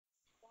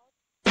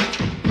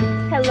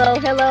Hello,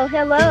 hello,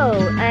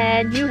 hello,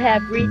 and you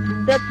have reached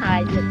the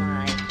Tide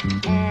Divine.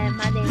 And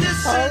my name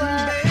is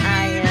Paula.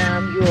 I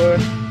am your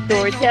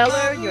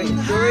storyteller, your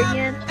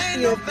historian,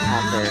 your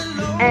talker.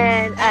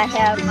 And I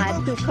have my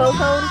two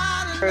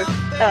co-hosts. First,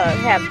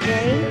 have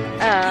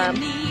James,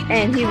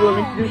 and he will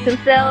introduce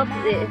himself.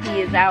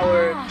 He is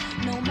our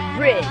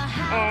bridge.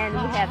 And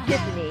we have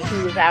Tiffany,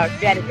 who is our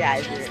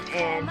strategizer.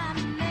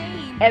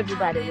 And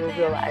everybody will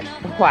realize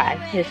why.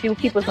 She will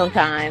keep us on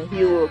time.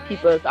 He will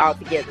keep us all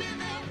together.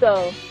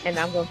 So, and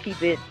I'm going to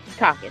keep it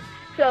talking.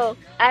 So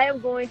I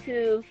am going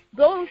to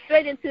go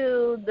straight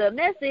into the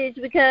message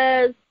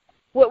because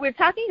what we're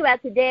talking about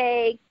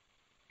today,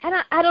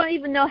 I don't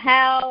even know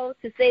how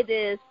to say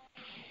this.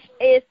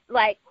 It's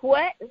like,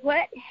 what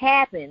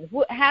happened?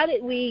 How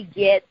did we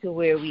get to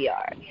where we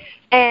are?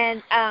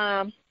 And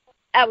I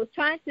was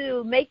trying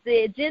to make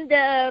the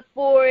agenda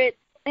for it,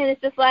 and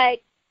it's just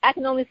like, I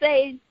can only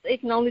say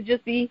it can only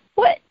just be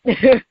what?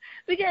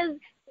 Because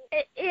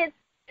it's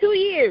 2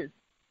 years,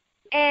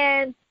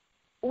 and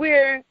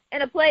we're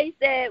in a place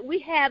that we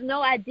have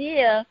no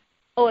idea.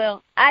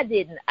 Well, I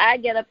didn't. I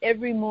get up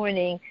every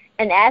morning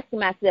and ask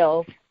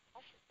myself,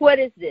 what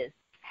is this?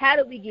 How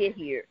did we get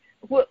here?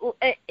 Or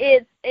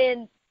is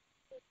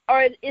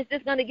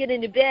this going to get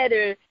any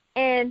better?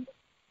 And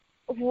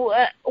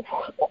where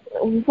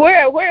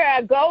are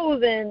our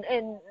goals and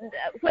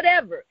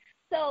whatever?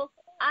 So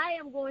I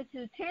am going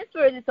to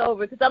transfer this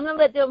over because I'm going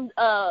to let them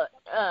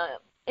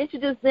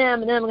introduce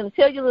them, and then I'm going to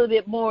tell you a little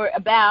bit more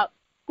about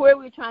where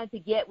we're trying to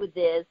get with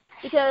this,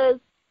 because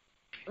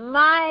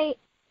my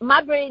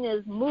brain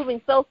is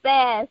moving so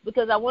fast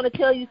because I want to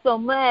tell you so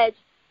much,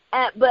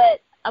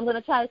 but I'm going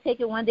to try to take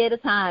it one day at a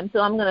time.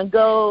 So I'm going to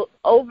go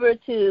over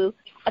to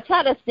 – I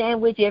try to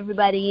sandwich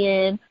everybody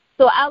in,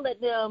 so I'll let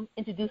them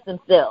introduce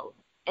themselves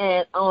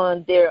and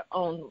on their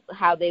own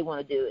how they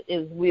want to do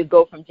it. We'll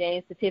go from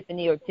James to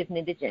Tiffany or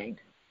Tiffany to James.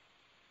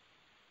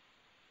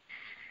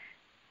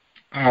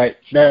 All right.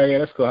 Yeah,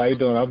 that's cool. How you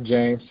doing? I'm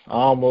James. I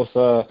almost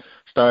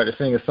started to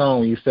sing a song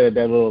when you said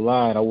that little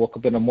line. I woke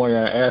up in the morning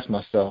and I asked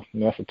myself.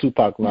 That's a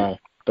Tupac line.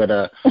 But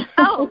yeah.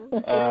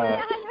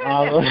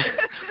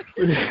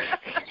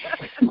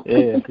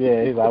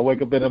 I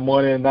wake up in the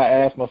morning and I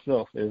ask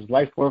myself, is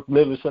life worth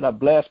living? Should I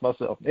blast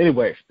myself?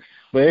 Anyways,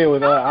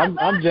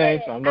 I'm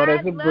James. I'm known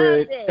as the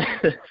bridge.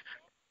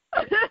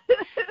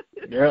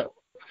 Yeah.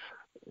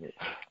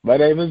 My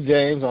name is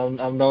James.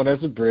 I'm known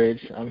as the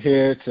bridge. I'm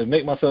here to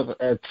make myself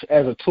as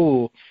a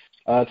tool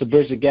to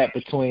bridge the gap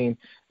between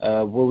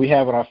what we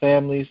have in our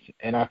families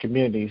and our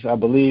communities. I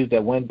believe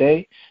that one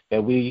day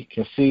that we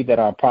can see that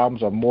our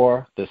problems are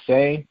more the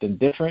same than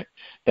different.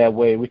 That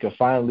way we can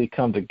finally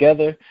come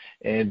together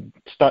and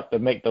start to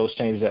make those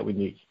changes that we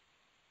need.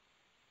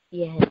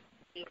 Yes.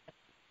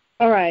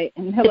 All right.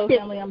 And hello,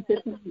 family. I'm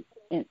Tiffany,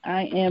 and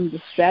I am the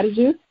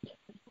strategist.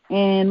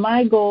 And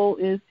my goal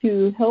is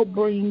to help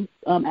bring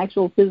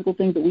actual physical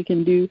things that we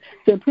can do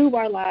to improve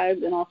our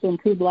lives and also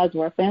improve the lives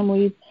of our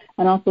families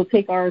and also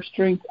take our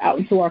strengths out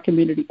into our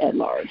community at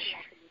large.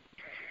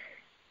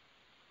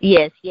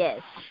 Yes.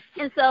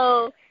 And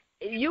so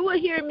you will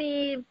hear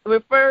me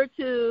refer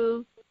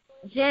to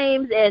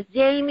James as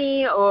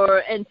Jamie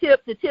and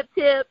Tip to Tip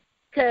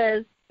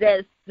because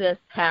that's just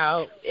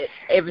how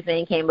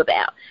everything came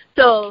about.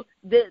 So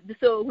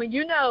when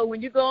you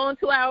go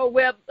onto our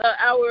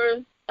website,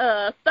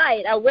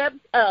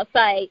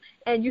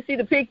 and you see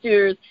the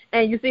pictures,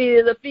 and you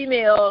see the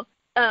female,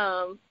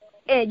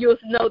 and you'll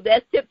know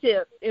that's Tip,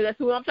 and that's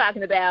who I'm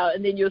talking about,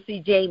 and then you'll see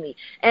Jamie.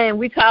 And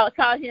we called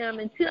him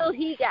until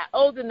he got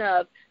old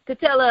enough to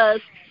tell us.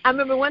 I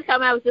remember one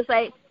time I was just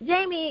like,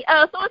 Jamie,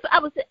 so-and-so, I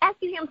was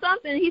asking him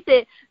something, and he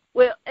said,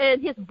 well,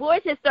 and his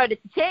voice had started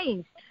to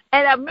change.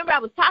 And I remember I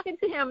was talking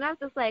to him, and I was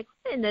just like,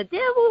 what in the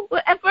devil?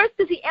 Well, at first,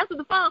 because he answered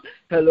the phone,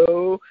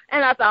 hello,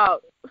 and I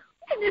thought,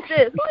 who is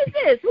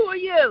this? Who are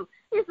you?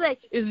 He's like,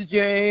 it's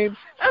James.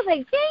 I was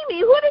like,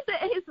 Jamie, what is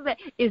it? He's like,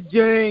 it's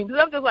James. And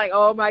I'm just like,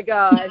 oh, my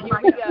God, here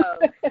we go.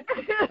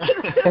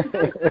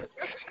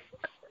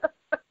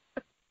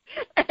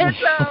 and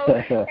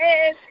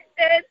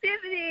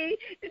Tiffany,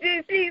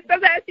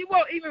 sometimes she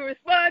won't even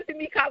respond to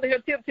me calling her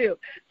Tip.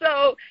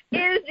 So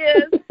it's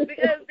just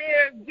because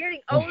they're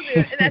getting older,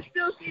 and I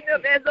still see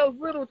them as those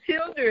little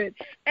children.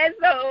 And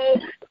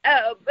so,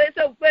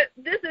 but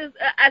this is,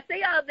 I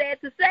say all that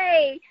to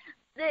say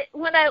that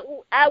when I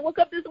woke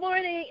up this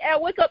morning, I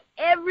wake up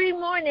every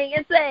morning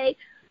and say,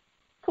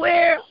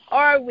 where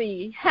are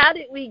we? How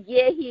did we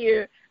get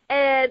here?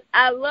 And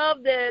I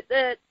love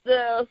the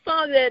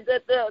song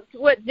that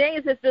what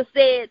James has just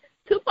said.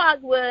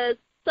 Tupac was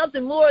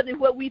something more than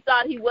what we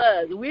thought he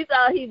was. We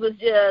thought he was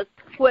just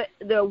what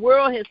the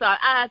world has thought.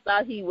 I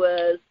thought he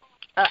was.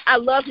 I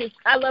love,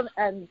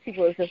 and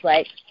people are just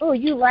like, oh,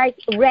 you like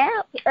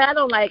rap? I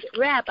don't like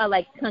rap. I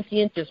like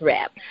conscientious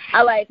rap.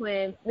 I like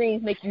when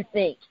things make you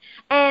think.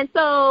 And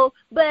so,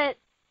 but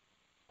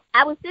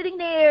I was sitting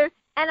there,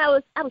 and I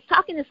was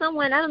talking to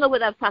someone. I don't know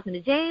whether I was talking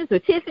to James or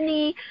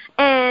Tiffany,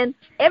 and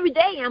every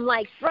day I'm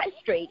like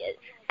frustrated,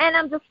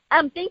 and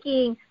I'm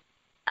thinking,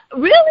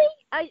 really?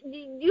 Do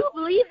you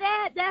believe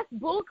that? That's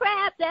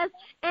bullcrap.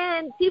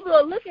 And people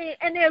are looking,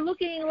 and they're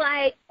looking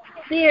like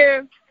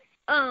they're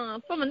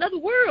from another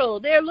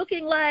world. They're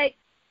looking like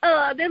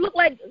they look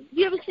like.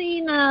 You ever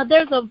seen?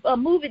 There's a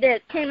movie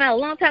that came out a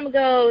long time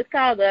ago. It's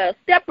called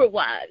Stepford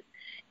Wives.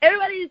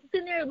 Everybody's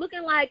sitting there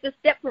looking like the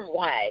Stepford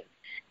Wives,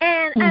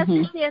 and I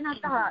sit there and I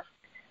thought,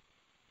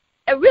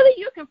 really,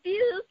 you're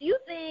confused? You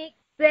think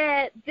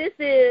that this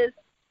is?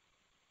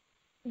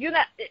 You're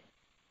not.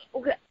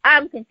 Okay,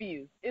 I'm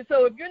confused. And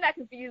so if you're not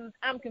confused,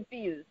 I'm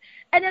confused.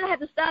 And then I have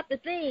to stop to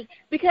think,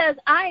 because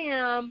I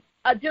am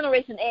a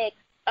Generation X.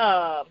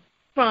 I'm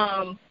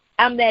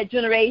that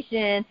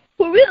generation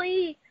who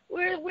really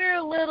we're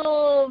a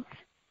little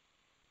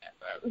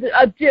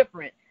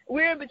different.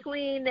 We're in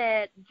between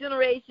that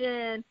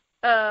generation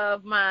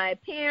of my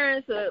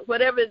parents, or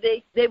whatever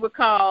they were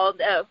called.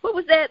 What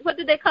was that? What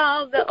did they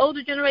call the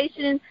older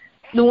generation?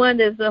 The one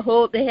that's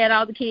they had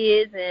all the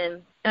kids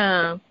and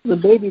the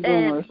baby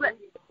boomers.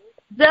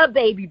 The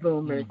baby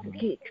boomers.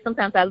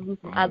 Sometimes I lose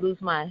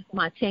my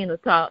chain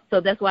of thought,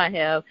 so that's why I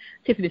have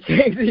Tiffany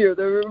James here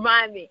to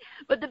remind me.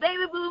 But the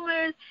baby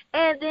boomers,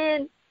 and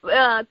then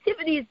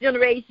Tiffany's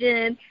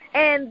generation,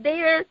 and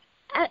they're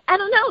I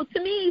don't know.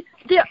 To me,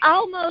 they're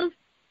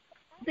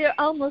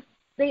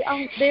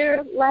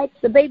like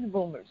the baby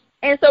boomers,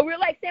 and so we're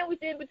like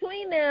sandwiched in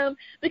between them,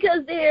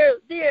 because they're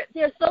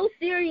so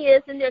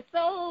serious and they're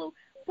so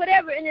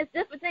whatever, and it's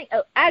different thing.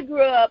 I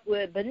grew up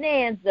with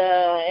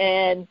Bonanza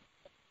and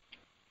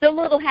The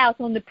Little House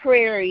on the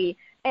Prairie,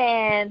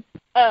 and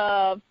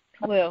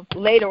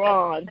later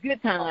on,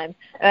 Good Times.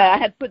 I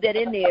had to put that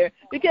in there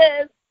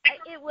because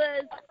it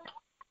was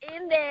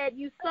in that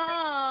you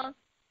saw a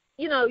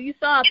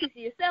piece of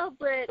yourself,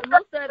 but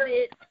most of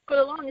it, for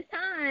the longest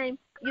time,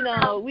 we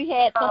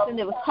had something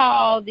that was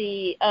called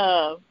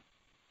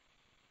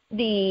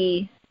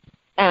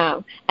and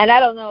I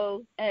don't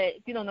know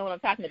if you don't know what I'm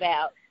talking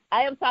about.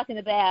 I am talking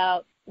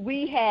about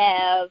we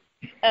have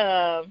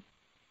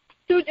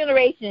 2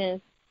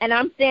 generations, and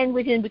I'm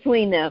sandwiched in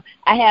between them.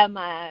 I have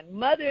my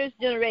mother's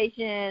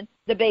generation,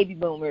 the baby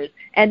boomers,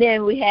 and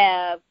then we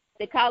have,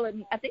 they call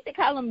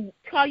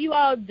you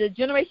all the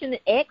Generation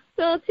X,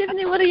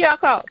 Tiffany, what do y'all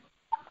call?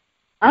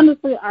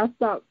 Honestly, I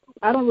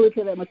don't really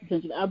pay that much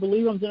attention. I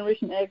believe I'm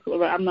Generation X,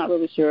 or I'm not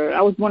really sure.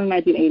 I was born in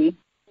 1980.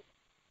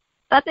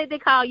 I think they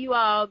call you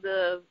all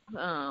the,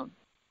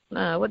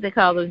 what they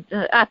call them,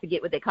 I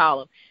forget what they call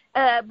them.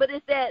 But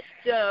it's that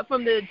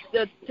from the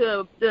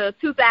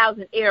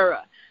 2000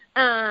 era.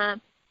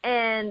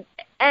 And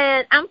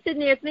I'm sitting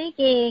there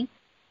thinking,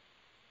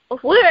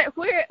 where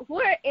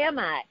am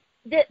I?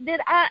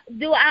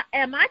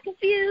 Am I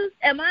confused?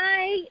 Am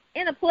I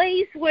in a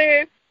place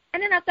where?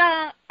 And then I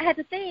thought I had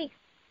to think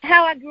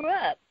how I grew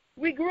up.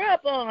 We grew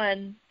up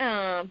on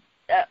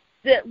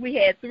we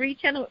had 3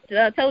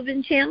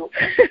 television channels,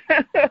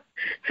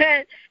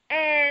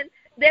 and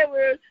there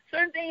were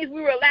certain things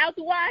we were allowed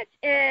to watch,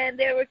 and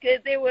there was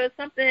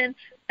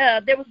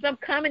some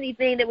comedy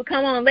thing that would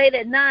come on late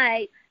at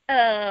night.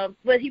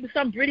 But he was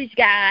some British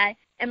guy,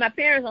 and my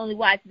parents only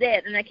watched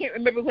that, and I can't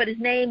remember what his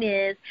name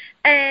is.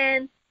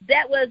 And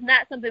that was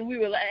not something we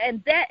were,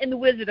 and that and The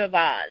Wizard of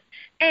Oz.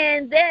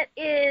 And that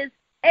is,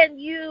 and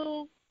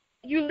you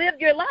lived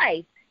your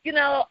life.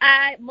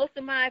 Most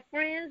of my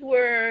friends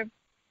were,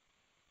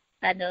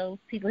 I know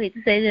people hate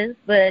to say this,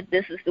 but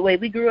this is the way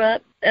we grew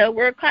up,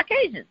 were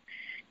Caucasians.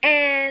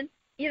 And,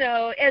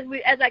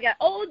 as I got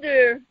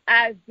older,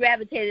 I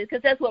gravitated,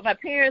 because that's what my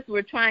parents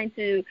were trying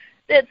to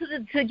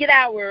get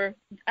our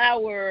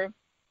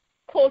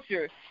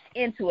culture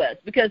into us,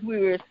 because we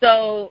were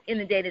so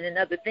inundated in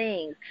other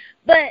things.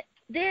 But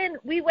then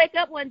we wake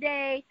up one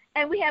day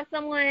and we have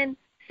someone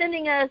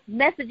sending us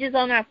messages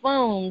on our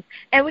phones,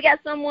 and we got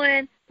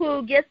someone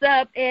who gets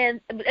up and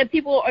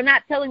people are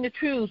not telling the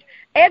truth.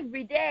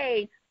 Every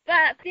day,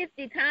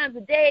 50 times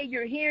a day,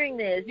 you're hearing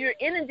this. You're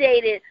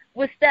inundated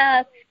with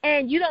stuff,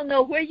 and you don't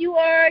know where you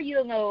are. You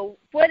don't know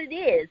what it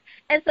is.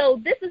 And so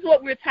this is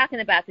what we're talking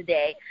about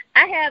today.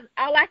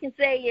 All I can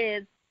say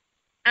is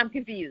I'm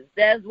confused.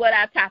 That's what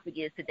our topic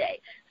is today.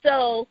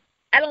 So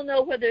I don't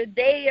know whether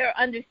they are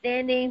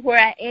understanding where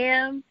I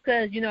am,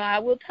 because, I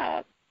will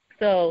talk.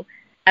 So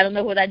I don't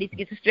know whether I need to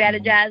get the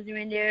strategizer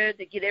in there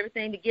to get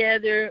everything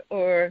together,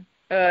 or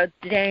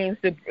James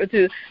to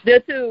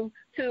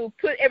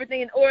put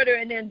everything in order,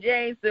 and then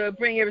James to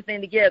bring everything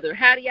together.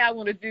 How do y'all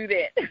want to do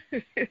that?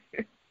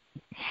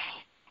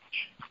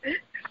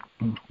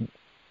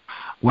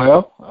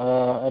 Well,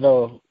 I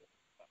know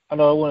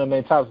one of the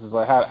main topics is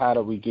like how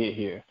do we get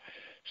here?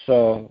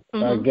 So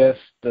I guess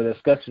the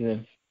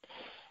discussion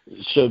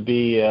should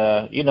be,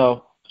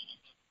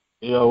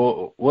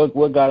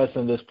 what got us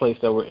in this place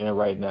that we're in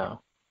right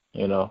now,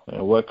 and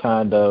what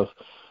kind of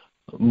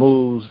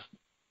moves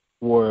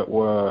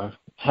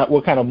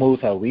what kind of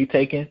moves have we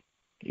taken,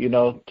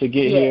 to get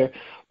here?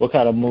 What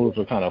kind of moves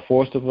were kind of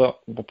forced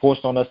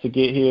on us to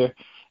get here,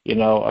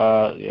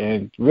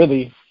 and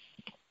really,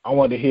 I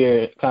wanted to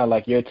hear kind of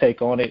like your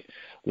take on it.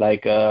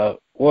 Like,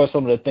 what are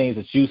some of the things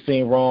that you've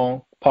seen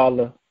wrong,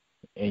 Paula,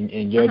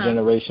 in your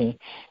generation,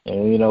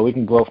 and we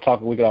can all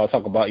talk about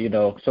some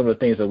of the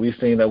things that we've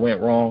seen that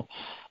went wrong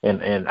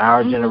in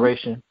our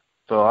generation.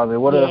 So I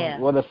mean, what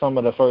are some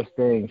of the first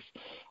things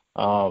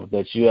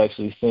that you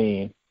actually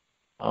seen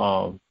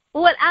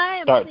what I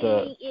am start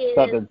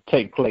to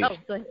take place? Oh,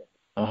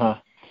 go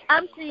ahead.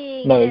 I'm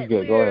seeing No, it's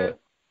good. Go ahead.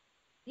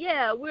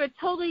 Yeah, we're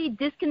totally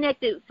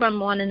disconnected from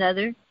one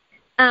another.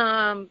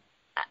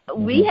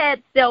 We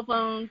had cell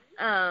phones,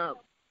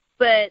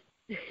 but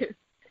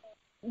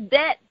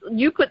that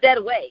you put that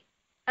away.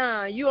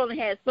 You only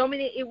had so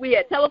many. We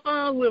had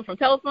telephones. We went from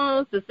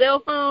telephones to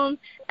cell phones.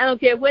 I don't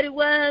care what it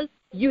was.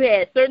 You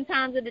had certain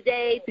times of the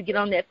day to get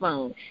on that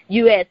phone.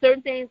 You had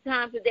certain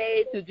times of the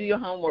day to do your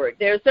homework.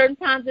 There are certain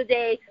times of the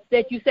day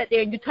that you sat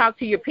there and you talked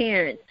to your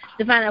parents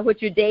to find out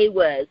what your day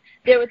was.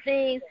 There were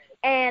things,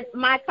 and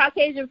my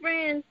Caucasian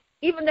friends,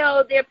 even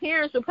though their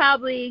parents were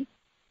probably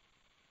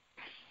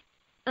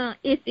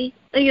iffy,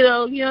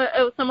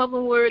 some of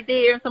them were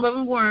there, some of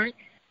them weren't,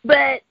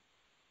 but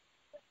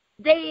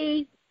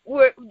they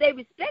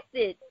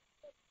respected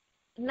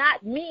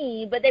not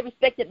me, but they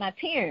respected my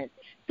parents.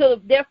 So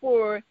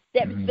therefore,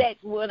 that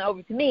respect went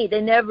over to me.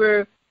 They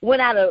never went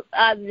out of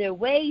their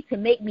way to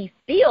make me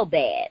feel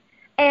bad.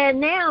 And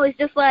now it's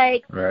just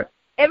like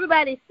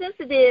everybody's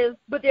sensitive,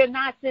 but they're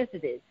not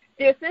sensitive.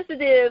 They're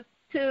sensitive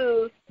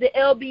to the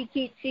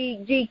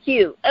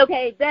LGBTQ.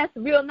 Okay, that's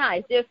real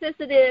nice. They're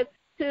sensitive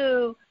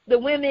to the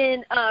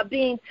women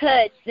being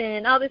touched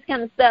and all this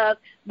kind of stuff,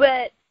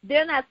 but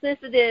they're not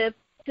sensitive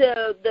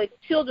to the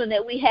children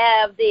that we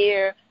have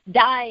there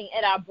dying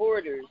at our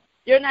borders.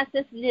 They're not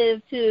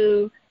sensitive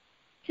to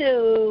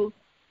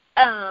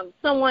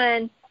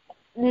someone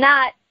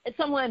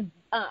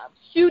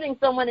shooting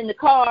someone in the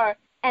car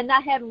and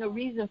not having a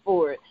reason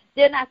for it.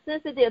 They're not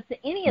sensitive to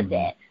any of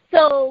that.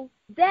 So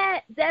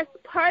that's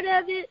part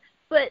of it,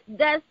 but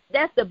that's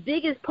the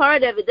biggest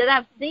part of it that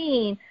I've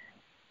seen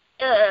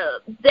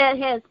that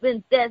has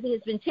been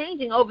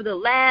changing over the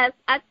last,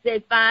 I'd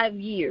say, 5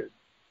 years.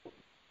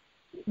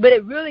 But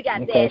it really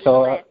got bad in the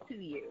last 2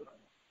 years.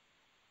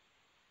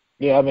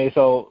 Yeah, I mean,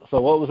 so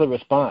what was the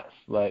response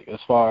like as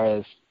far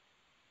as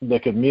the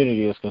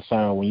community is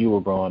concerned when you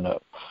were growing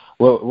up?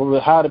 Well,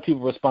 how do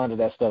people respond to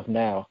that stuff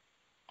now?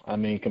 I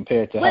mean,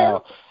 compared to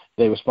how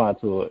they respond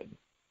to it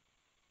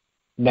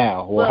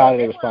now. Well, how do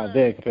they respond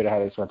then compared to how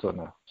they respond to it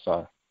now?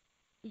 Sorry.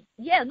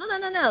 Yeah, no.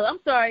 I'm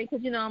sorry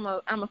because I'm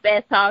a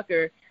fast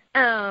talker.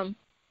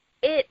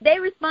 They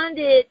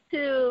responded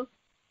to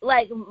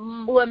like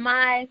when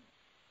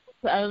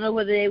I don't know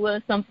whether they were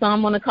some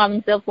want to call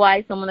themselves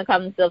white, some want to call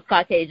themselves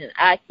Caucasian.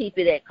 I keep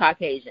it at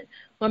Caucasian.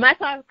 When my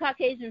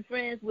Caucasian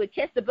friends would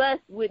catch the bus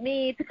with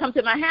me to come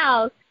to my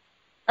house,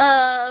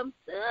 the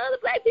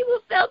black people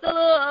felt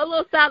a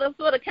little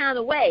sort of kind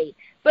of way.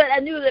 But I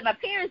knew that my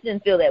parents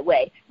didn't feel that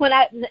way.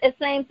 The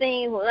same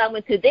thing when I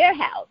went to their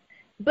house.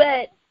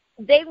 But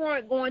they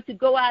weren't going to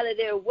go out of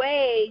their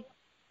way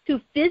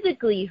to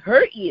physically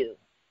hurt you.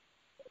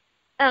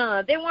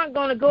 They weren't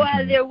going to go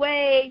out of their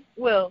way,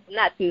 well,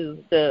 not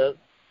to the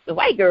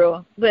white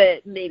girl,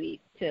 but maybe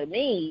to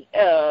me,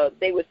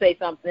 they would say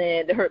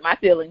something to hurt my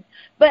feelings.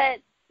 But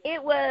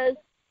it was,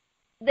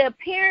 the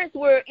parents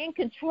were in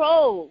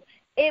control.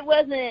 It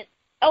wasn't,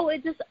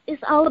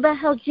 it's all about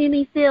how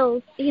Jimmy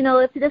feels,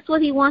 if that's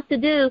what he wants to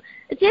do.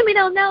 Jimmy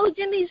don't know.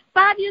 Jimmy's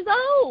 5 years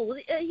old.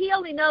 He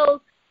only knows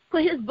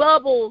what his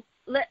bubble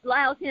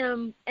allows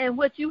him and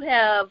what you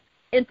have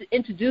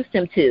introduced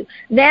him to.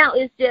 Now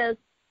it's just,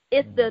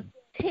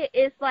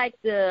 it's like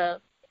the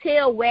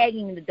tail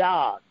wagging the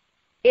dog.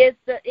 It's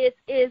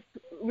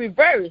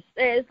reversed.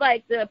 It's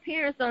like the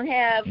parents don't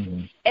have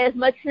as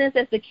much sense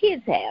as the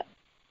kids have.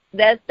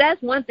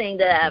 That's one thing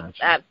that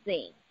I've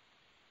seen.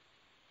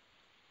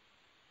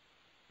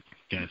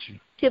 Got you.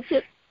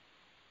 Tip.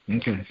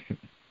 Okay.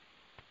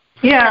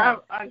 Yeah,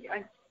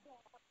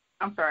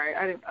 I'm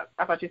sorry.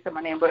 I thought you said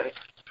my name, but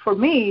for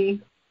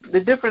me,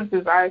 the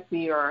differences I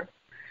see are,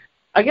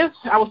 I guess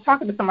I was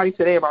talking to somebody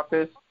today about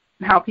this.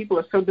 How people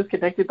are so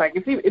disconnected. Like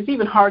it's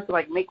even hard to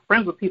like make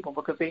friends with people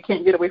because they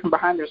can't get away from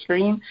behind their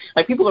screen.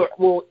 Like people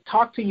will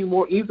talk to you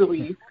more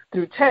easily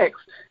through text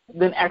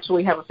than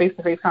actually have a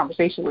face-to-face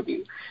conversation with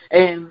you.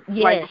 And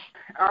like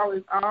I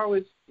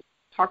always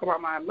talk about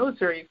my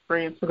military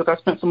experience because I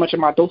spent so much of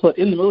my adulthood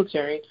in the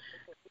military.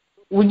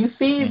 When you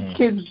see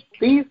kids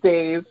these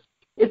days,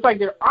 it's like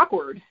they're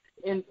awkward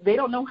and they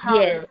don't know how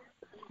to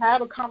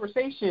have a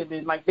conversation,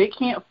 and like they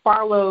can't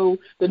follow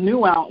the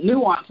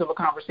nuance of a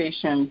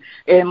conversation,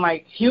 and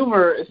like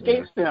humor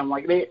escapes them.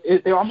 Like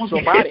they're almost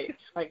robotic.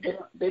 Like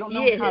they don't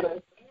know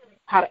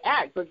how to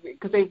act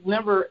because they've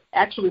never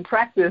actually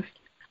practiced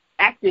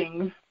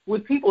acting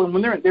with people. And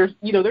when they're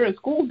in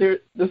school, the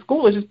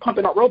school is just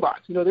pumping out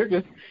robots. They're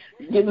just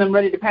getting them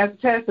ready to pass the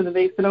test, and then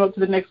they send them up to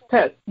the next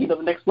test. The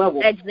next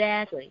level.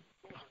 Exactly.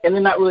 And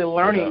they're not really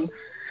learning,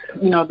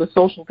 the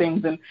social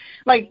things. And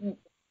like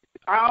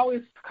I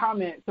always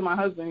comment to my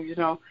husband,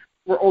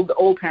 we're the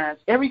old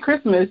parents. Every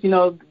Christmas,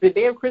 the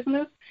day of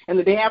Christmas and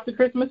the day after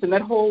Christmas and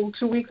that whole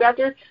 2 weeks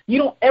after, you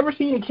don't ever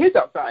see any kids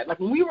outside. Like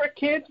when we were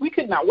kids, we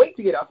could not wait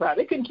to get outside.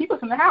 They couldn't keep us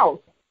in the house.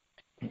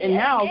 And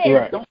now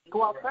kids don't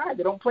go outside.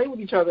 They don't play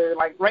with each other.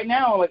 Like right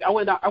now, like I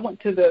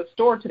went to the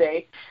store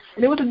today,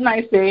 and it was a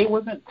nice day. It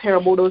wasn't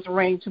terrible. There was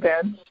rain too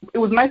bad. It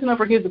was nice enough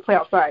for kids to play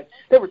outside.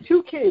 There were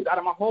 2 kids out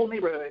of my whole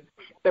neighborhood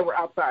that were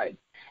outside.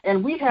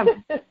 And we have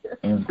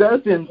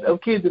dozens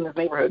of kids in this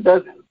neighborhood,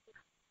 dozens.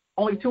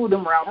 Only 2 of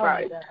them are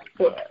outside.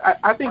 So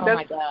I think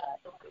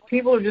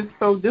people are just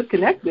so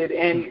disconnected,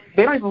 and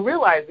they don't even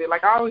realize it.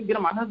 Like I always get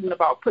on my husband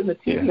about putting the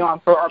TV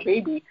on for our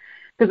baby,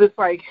 because it's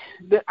like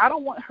I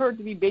don't want her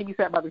to be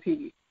babysat by the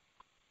TV.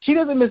 She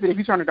doesn't miss it if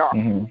you turn it off.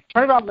 Mm-hmm.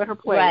 Turn it off, let her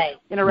play,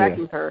 interact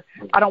with her.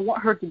 I don't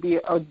want her to be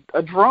a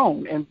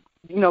drone and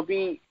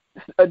be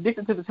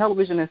addicted to the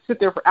television and sit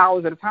there for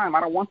hours at a time. I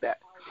don't want that.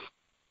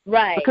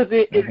 Right. Because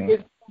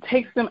it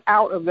takes them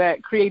out of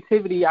that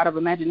creativity, out of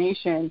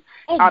imagination,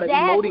 out of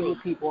emoting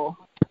with people.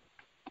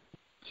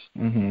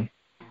 Mhm.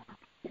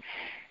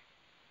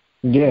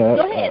 Yeah.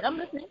 Go ahead. I'm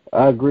listening.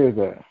 I agree with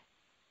that.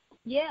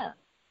 Yeah.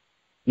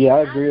 Yeah, I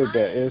agree with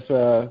that.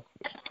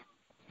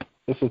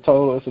 It's a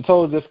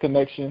total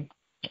disconnection.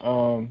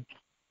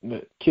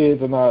 The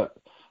kids are not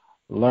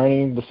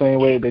learning the same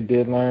way they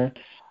did learn.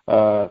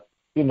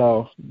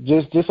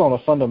 Just on a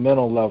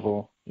fundamental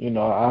level,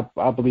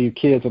 I believe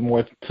kids are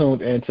more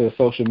tuned into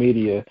social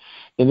media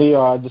than they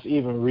are just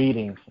even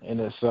reading in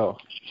itself.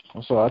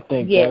 So I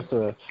think that's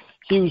a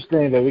huge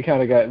thing that we got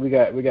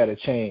to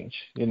change.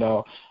 And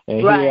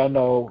here I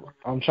know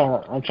I'm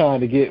trying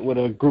to get with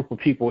a group of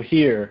people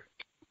here.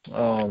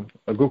 A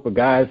group of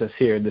guys that's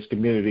here in this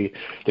community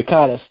to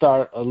kind of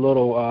start a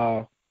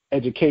little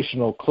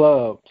educational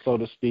club, so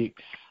to speak,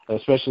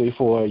 especially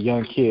for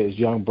young kids,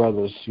 young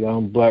brothers,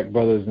 young black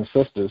brothers and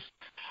sisters,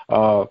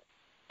 so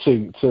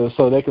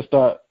they can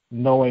start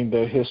knowing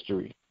their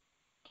history.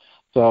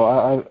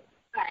 So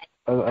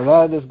a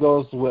lot of this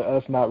goes with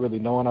us not really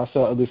knowing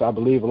ourselves. At least I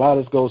believe a lot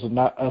of this goes with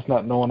us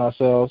not knowing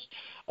ourselves,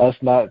 us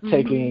not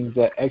taking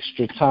the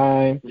extra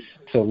time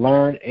to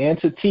learn and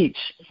to teach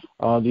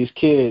these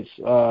kids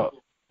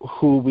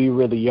who we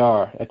really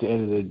are at the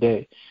end of the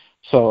day.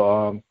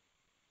 So,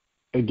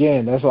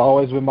 again, that's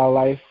always been my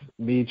life,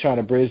 me trying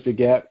to bridge the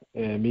gap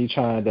and me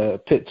trying to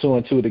put 2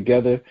 and 2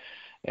 together.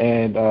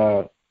 And,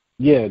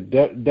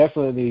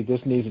 definitely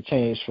this needs to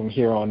change from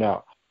here on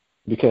out,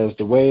 because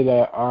the way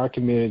that our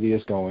community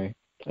is going,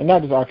 and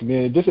not just our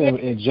community, just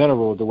in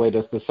general, the way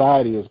that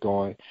society is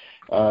going,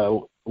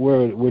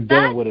 we're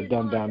dealing with a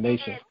dumbed-down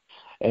nation.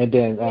 And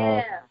then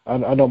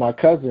I know my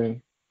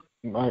cousin,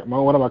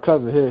 one of my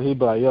cousins here, he'd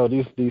be like, yo,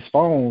 these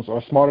phones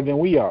are smarter than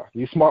we are.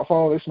 These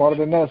smartphones, they're smarter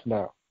than us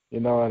now.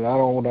 And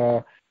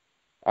I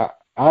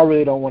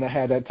really don't want to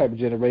have that type of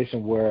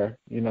generation where,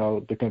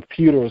 the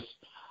computers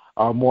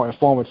are more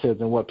informative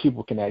than what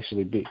people can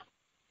actually be.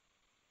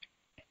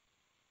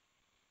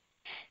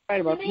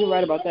 You're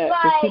right about that.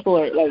 Because people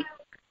are like,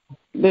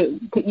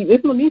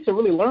 there's no need to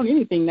really learn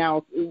anything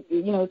now.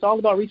 It's all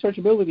about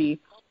researchability.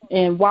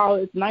 And while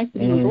it's nice to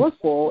be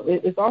resourceful,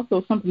 it's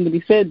also something to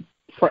be said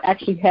for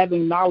actually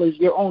having knowledge,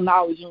 your own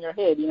knowledge in your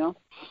head,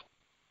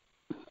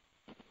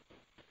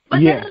 But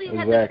they don't even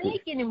have to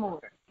think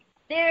anymore.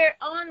 They're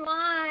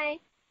online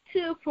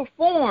to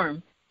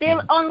perform.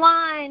 They're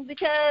online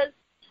because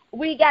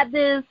we got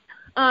this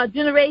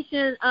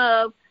generation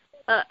of,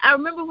 I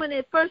remember when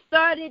it first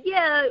started,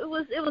 it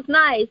was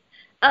nice.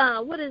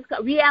 What is it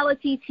called?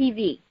 Reality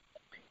TV.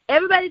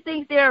 Everybody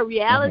thinks they're a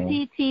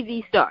reality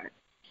TV star.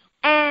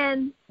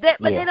 And but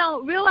they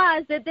don't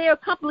realize that there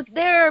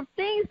are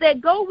things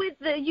that go with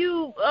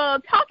you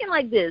talking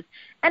like this,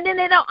 and then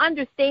they don't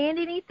understand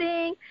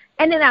anything,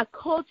 and then our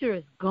culture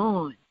is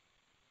gone.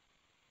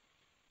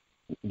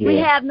 Yeah. We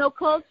have no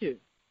culture.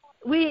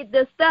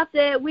 The stuff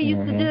that we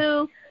used to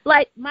do,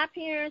 like my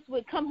parents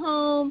would come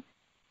home,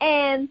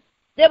 and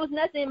there was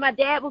nothing. My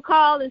dad would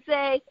call and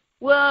say,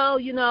 "Well,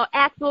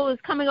 Axel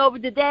is coming over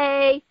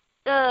today.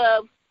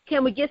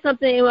 Can we get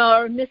something?"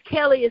 Or Miss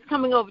Kelly is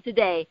coming over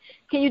today.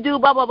 Can you do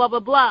blah, blah, blah, blah,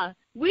 blah?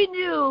 We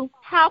knew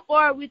how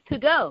far we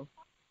could go.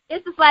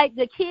 It's just like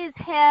the kids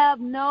have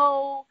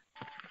no,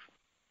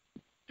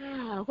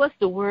 what's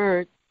the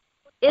word?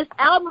 It's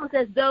almost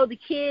as though the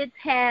kids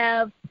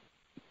have,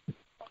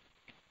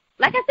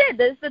 like I said,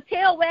 it's the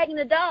tail wagging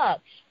the dog.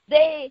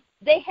 They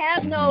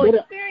have no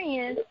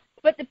experience.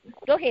 But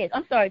go ahead.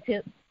 I'm sorry,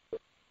 Tip.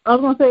 I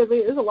was going to say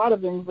there's a lot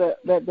of things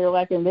that they're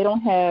lacking. They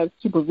don't have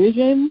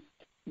supervision.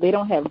 They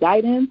don't have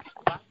guidance.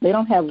 They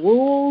don't have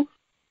rules.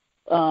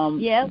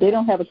 They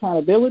don't have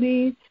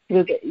accountability.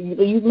 Because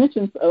you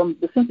mentioned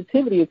the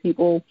sensitivity of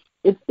people.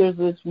 There's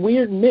this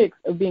weird mix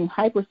of being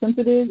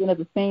hypersensitive and at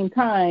the same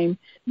time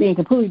being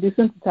completely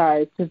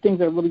desensitized to things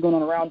that are really going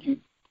on around you.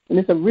 And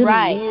it's a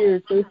really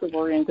weird space that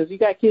we're in, because you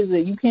got kids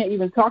that you can't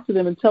even talk to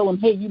them and tell them,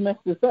 hey, you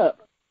messed this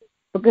up.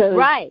 Because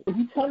if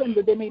you tell them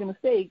that they made a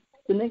mistake,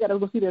 then they got to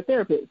go see their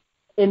therapist.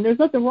 And there's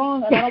nothing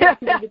wrong, and I don't want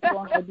people to get the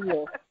wrong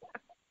idea.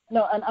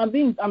 No, and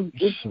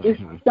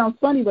it sounds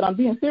funny, but I'm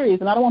being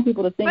serious, and I don't want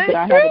people to think that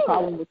I have a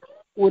problem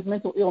with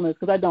mental illness,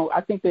 because I don't.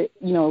 I think that,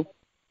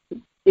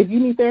 if you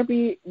need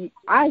therapy,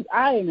 I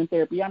am in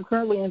therapy. I'm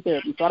currently in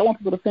therapy, so I don't want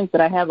people to think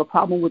that I have a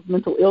problem with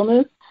mental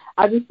illness.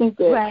 I just think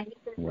that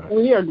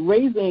we are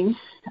raising,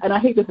 and I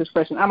hate this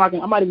expression. I'm not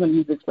even going to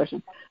use the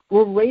expression.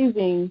 We're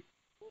raising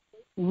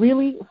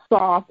really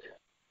soft,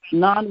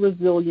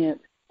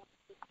 non-resilient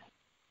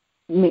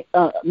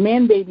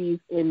man babies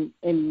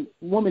and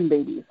woman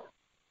babies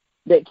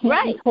that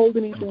can't be told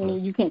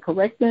anything. You can't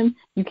correct them.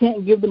 You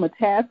can't give them a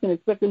task and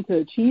expect them to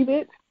achieve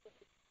it.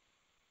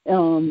 You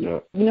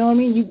know what I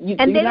mean?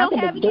 They're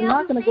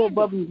not going to go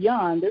above and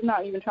beyond. They're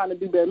not even trying to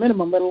do bare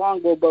minimum, let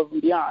alone go above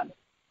and beyond.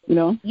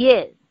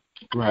 Yes.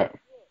 Right.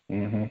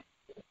 Mm-hmm.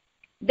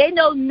 They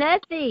know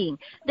nothing.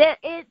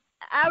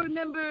 I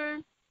remember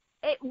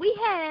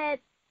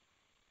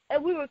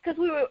because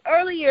we were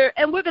earlier,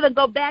 and we're going to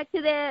go back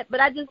to that,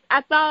 but I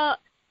thought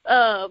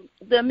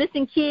the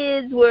missing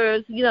kids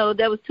was,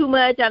 there was too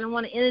much. I don't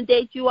want to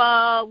inundate you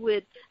all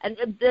with,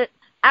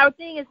 our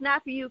thing is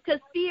not for you, because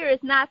fear is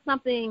not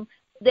something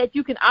that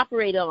you can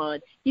operate on.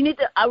 You need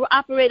to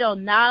operate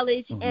on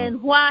knowledge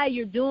and why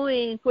you're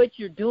doing what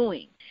you're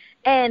doing,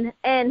 and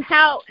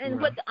how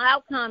and what the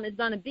outcome is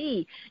going to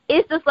be.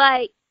 It's just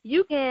like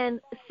you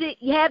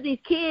have these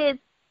kids,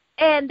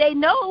 and they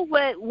know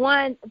what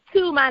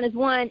 2 minus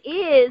 1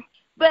 is,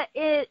 but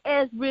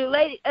as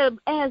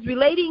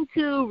relating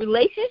to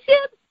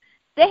relationships,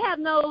 they have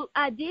no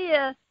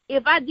idea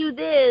if I do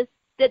this,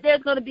 that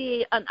there's going to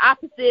be an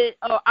opposite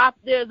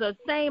there's a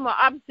same or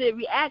opposite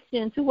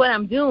reaction to what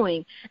I'm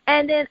doing,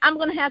 and then I'm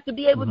going to have to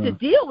be able to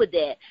deal with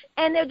that.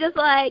 And they're just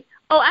like,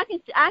 oh, I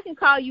can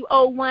call you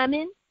old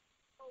woman,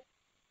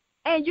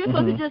 and you're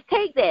supposed to just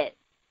take that,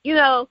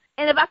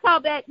 And if I call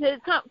back to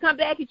come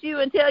back at you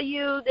and tell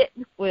you that,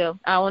 well,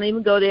 I won't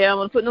even go there. I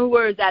won't put no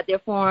words out there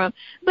for them.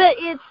 But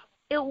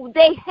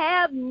they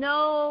have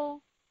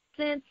no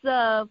sense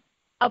of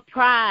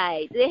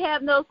pride. They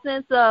have no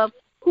sense of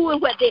who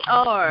and what they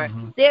are.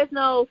 There's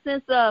no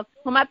sense of,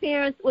 when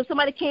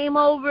somebody came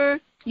over,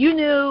 you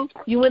knew,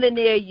 you went in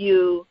there,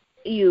 you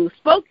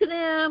spoke to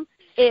them.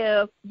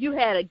 If you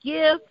had a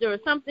gift or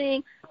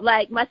something,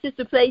 like my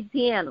sister plays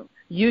piano,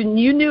 you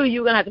knew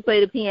you were going to have to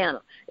play the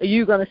piano. Are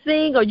you going to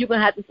sing, or you're going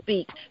to have to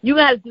speak? You're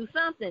going to have to do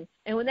something.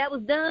 And when that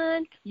was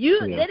done,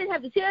 they didn't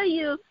have to tell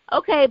you,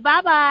 okay,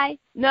 bye-bye.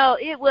 No,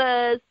 it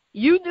was,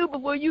 you knew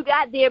before you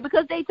got there,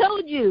 because they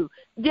told you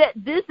that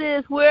this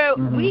is where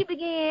we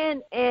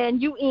begin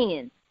and you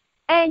end.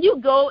 And you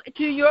go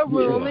to your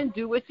room and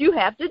do what you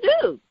have to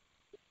do.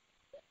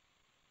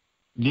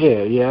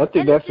 Yeah, I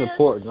think that's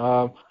important.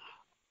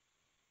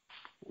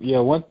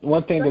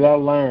 One thing that I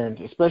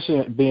learned,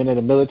 especially being in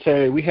the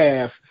military, we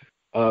have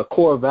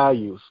core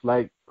values.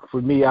 Like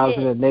for me, I was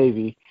in the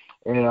Navy,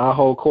 and our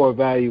whole core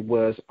value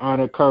was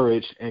honor,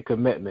 courage, and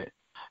commitment.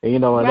 And,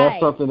 and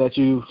that's something that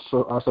you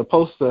are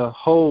supposed to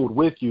hold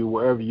with you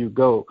wherever you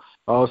go.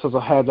 Also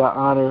have that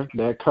honor,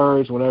 that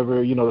courage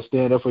whenever, to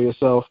stand up for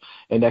yourself,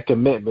 and that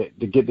commitment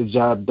to get the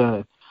job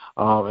done.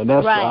 And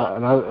that's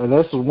and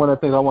that's one of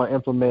the things I want to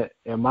implement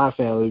in my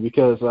family,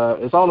 because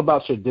it's all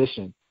about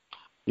tradition,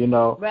 And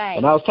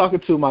I was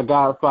talking to my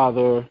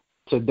godfather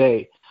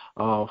today,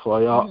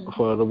 for y'all,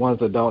 for the ones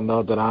that don't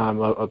know, that I'm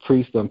a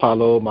priest in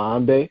Palo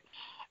Maambe,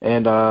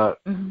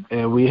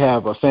 and we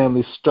have a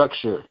family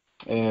structure.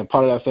 And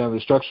part of that family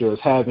structure is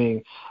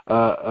having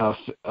a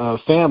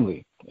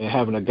family and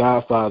having a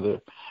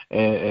godfather,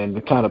 and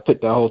to kind of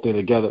put that whole thing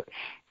together.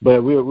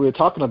 But we were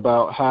talking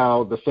about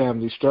how the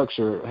family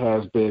structure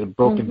has been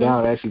broken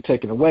down, actually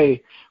taken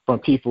away from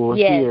people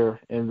here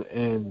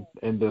in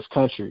this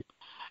country.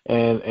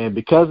 And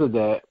because of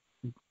that,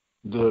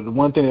 the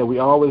one thing that we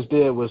always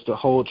did was to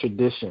hold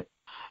tradition.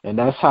 And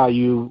that's how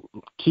you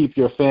keep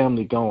your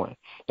family going.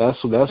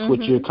 That's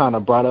what you're kind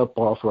of brought up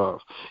off of.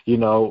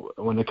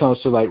 When it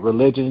comes to like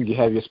religion, you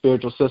have your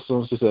spiritual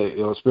systems. You say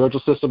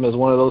spiritual system is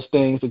one of those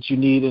things that you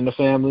need in the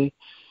family,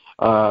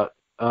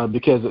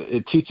 because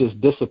it teaches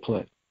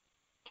discipline,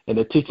 and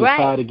it teaches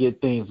how to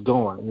get things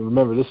going. And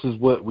remember, this is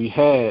what we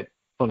had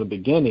from the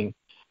beginning,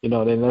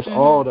 and that's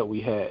all that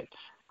we had.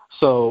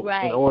 So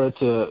in order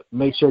to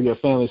make sure your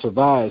family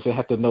survives, they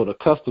have to know the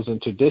customs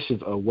and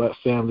traditions of what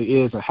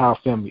family is and how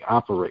family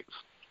operates.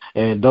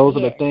 And those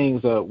are the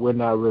things that we're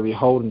not really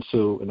holding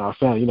to in our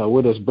family.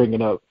 We're just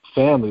bringing up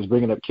families,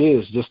 bringing up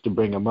kids just to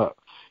bring them up.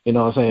 You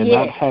know what I'm saying?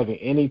 Not having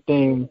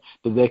anything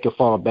that they can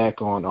fall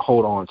back on or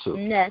hold on to.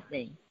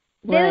 Nothing.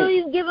 They don't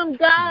even give them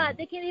God.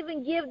 They can't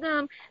even give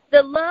them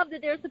the love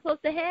that they're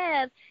supposed to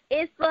have.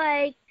 It's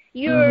like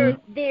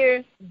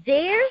they're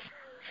there,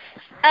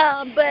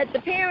 but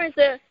the parents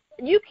are,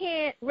 you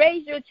can't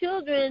raise your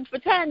children for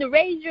trying to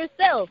raise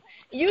yourself.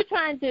 You're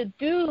trying to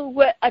do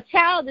what a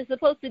child is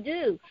supposed to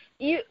do.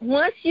 This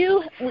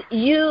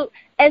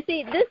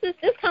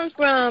comes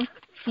from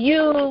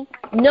you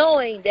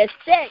knowing that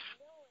sex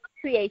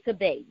creates a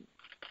baby.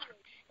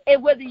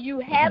 And whether you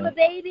have a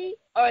baby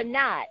or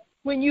not,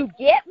 when you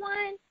get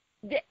one,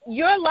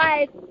 your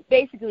life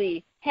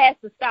basically has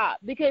to stop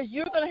because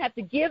you're going to have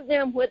to give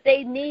them what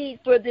they need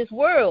for this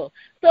world.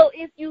 So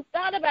if you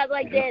thought about it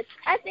like that,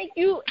 I think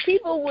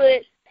people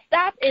would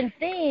stop and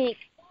think,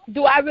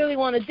 do I really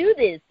want to do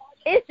this?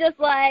 It's just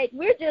like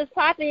we're just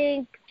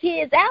popping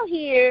kids out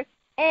here,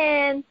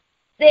 and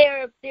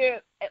I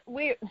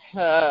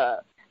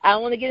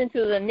don't want to get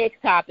into the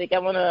next topic.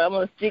 I'm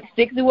gonna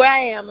stick to where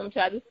I am. I'm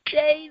trying to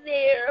stay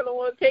there. I don't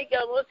want to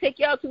take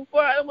y'all too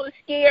far. I don't want to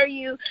scare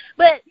you.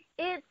 But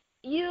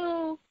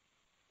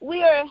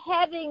we are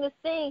having this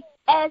thing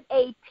as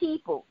a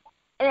people.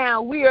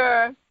 Now we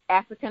are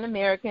African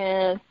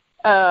Americans,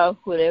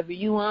 whatever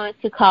you want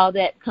to call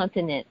that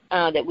continent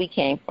that we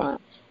came from.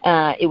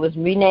 It was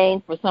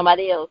renamed for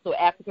somebody else, so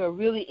Africa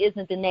really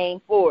isn't the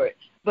name for it.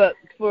 But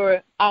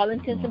for all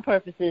intents and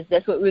purposes,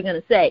 that's what we're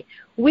going to say.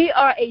 We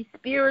are a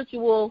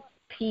spiritual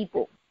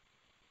people.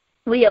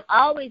 We have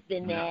always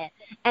been that,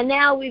 and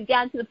now we've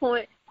gotten to the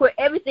point where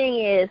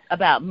everything is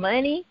about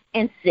money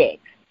and sex.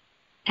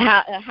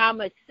 How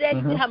much sex,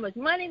 how much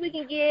money we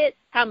can get,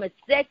 how much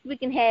sex we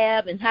can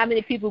have, and how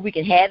many people we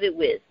can have it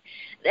with.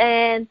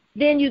 And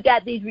then you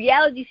got these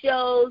reality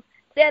shows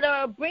that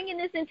are bringing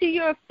this into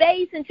your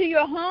face, into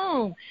your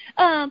home.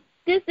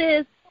 This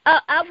is,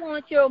 I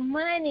want your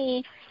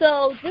money.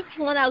 So this is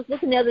one I was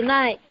looking the other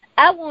night.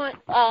 I want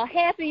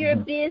half of your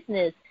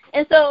business.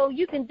 And so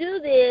you can do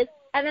this,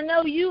 and I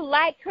know you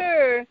like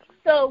her,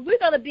 so we're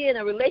going to be in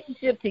a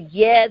relationship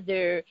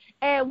together,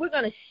 and we're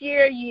going to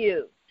share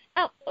you.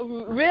 Oh,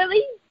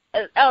 really?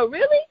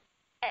 Really?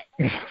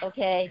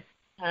 Okay.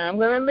 I'm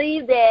going to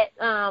leave that.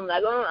 I'm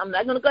not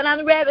going to go down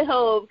the rabbit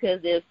hole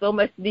because there's so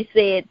much to be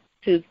said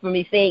for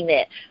me saying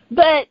that.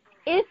 But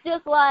it's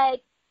just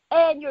like,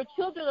 and your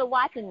children are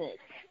watching this.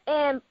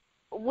 And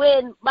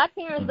when my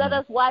parents let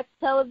us watch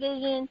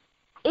television,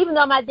 even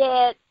though my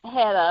dad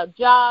had a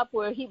job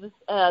where he was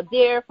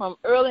there from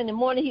early in the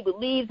morning, he would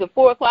leave at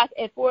 4 o'clock.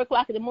 At 4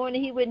 o'clock in the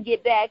morning, he wouldn't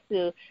get back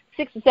to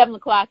 6 or 7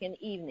 o'clock in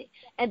the evening.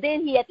 And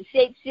then he had to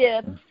shape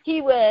shift.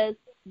 He was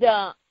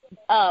the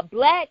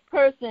black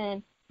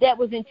person that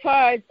was in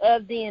charge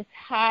of the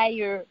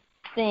entire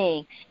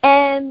thing.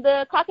 And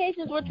the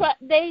Caucasians were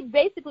they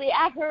basically,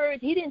 I heard,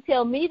 he didn't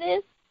tell me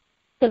this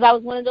because I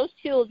was one of those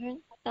children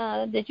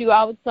that you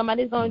always,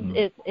 somebody's going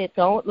to,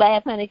 don't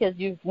laugh, honey, because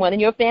you're one in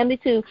your family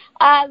too.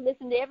 I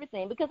listened to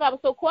everything because I was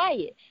so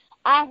quiet.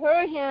 I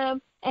heard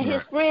him and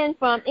his friend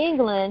from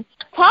England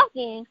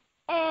talking,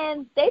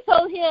 and they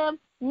told him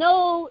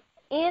no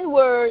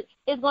N-word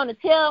is going to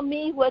tell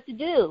me what to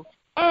do.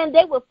 And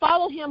they would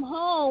follow him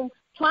home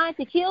trying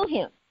to kill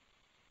him.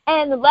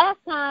 And the last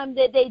time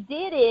that they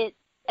did it,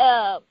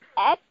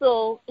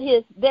 Axel,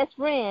 his best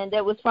friend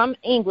that was from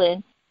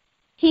England,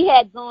 he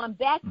had gone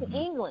back to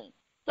England.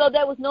 So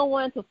there was no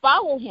one to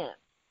follow him.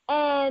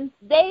 And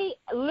they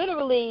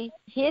literally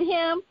hit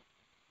him,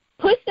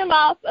 pushed him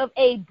off of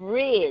a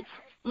bridge.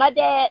 My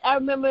dad, I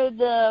remember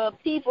the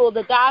people,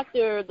 the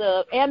doctor,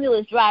 the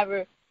ambulance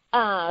driver,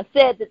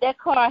 said that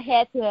car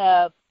had to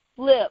have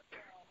flipped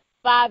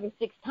 5 or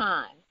 6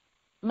 times.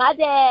 My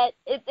dad,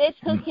 it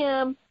took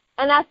him,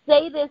 and I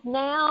say this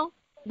now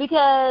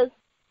because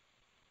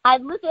I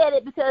look at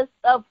it because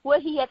of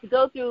what he had to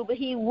go through, but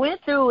he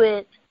went through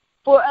it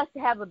for us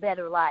to have a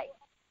better life.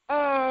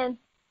 And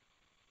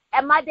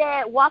my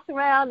dad walked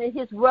around in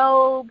his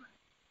robe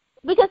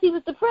because he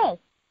was depressed.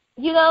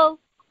 You know,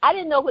 I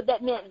didn't know what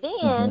that meant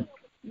then,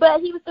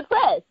 but he was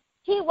depressed.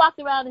 He walked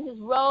around in his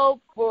robe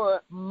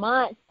for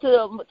months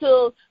till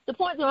the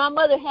point that my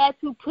mother had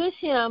to push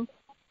him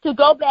to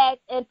go back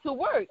and to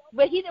work.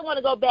 But he didn't want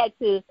to go back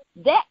to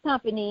that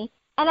company,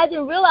 and I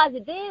didn't realize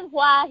it then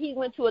why he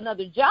went to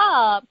another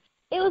job.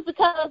 It was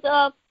because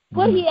of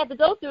what he had to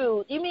go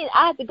through. You mean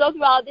I have to go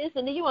through all this,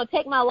 and then you want to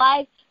take my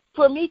life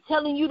for me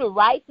telling you the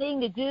right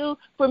thing to do,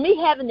 for me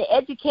having the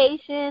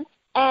education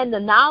and the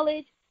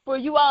knowledge for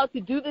you all to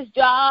do this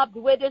job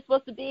the way they're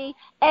supposed to be,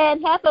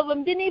 and half of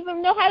them didn't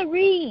even know how to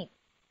read,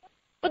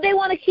 but they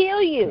want to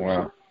kill you.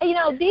 Wow. You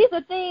know, these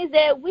are things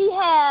that we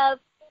have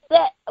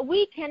that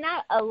we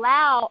cannot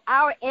allow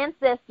our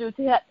ancestors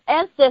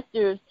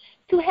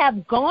to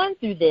have gone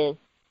through this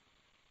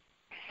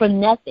for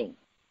nothing.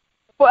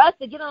 For us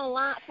to get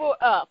online for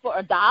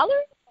 $1, I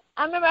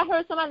remember I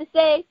heard somebody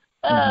say,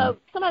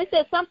 somebody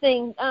said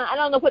something, I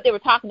don't know what they were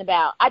talking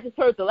about. I just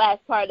heard the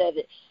last part of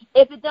it.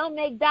 If it don't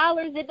make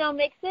dollars, it don't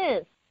make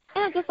sense.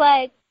 And I'm just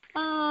like,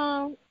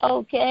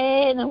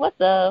 okay, and then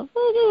what's up?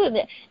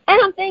 And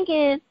I'm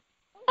thinking,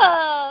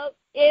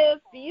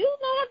 if you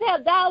don't have to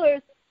have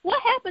dollars,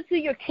 what happened to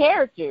your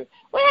character?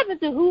 What happened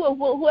to who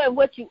and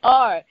what you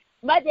are?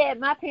 My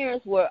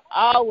parents were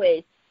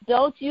always,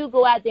 don't you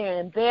go out there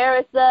and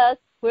embarrass us.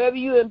 Wherever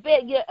we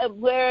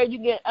embarrassed,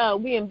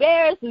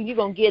 you're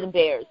going to get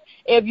embarrassed.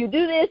 If you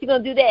do this, you're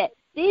going to do that.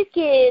 These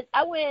kids,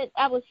 I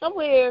was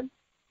somewhere, and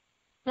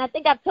I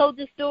think I've told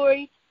this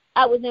story.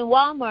 I was in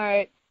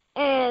Walmart,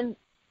 and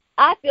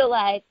I feel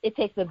like it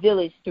takes a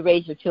village to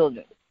raise your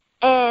children.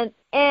 And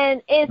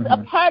it's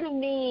a part of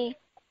me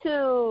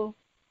to,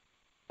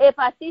 if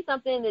I see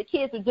something that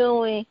kids are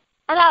doing,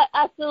 and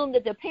I assume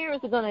that the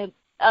parents are going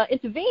to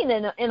intervene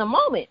in a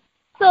moment.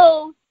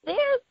 So they're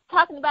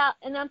talking about,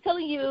 and I'm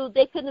telling you,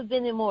 they couldn't have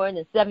been any more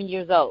than 7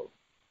 years old.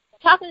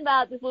 Talking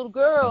about this little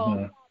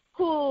girl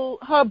who,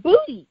 her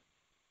booty,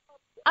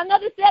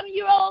 another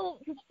 7-year-old,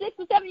 6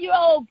 or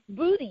 7-year-old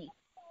booty.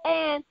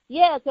 And,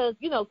 yeah, because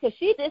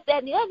she this, that,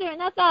 and the other.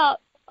 And I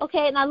thought,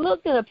 okay, and I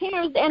looked at her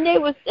parents, and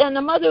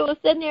the mother was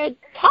sitting there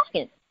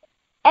talking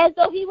as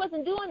though he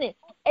wasn't doing it.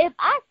 If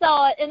I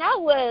saw it and I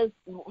was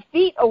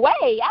feet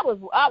away, I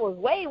was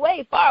way,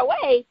 way far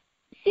away,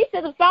 she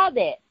should have saw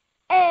that.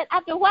 And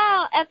after a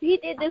while, after he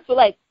did this for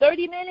like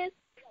 30 minutes,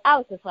 I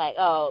was just like,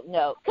 oh,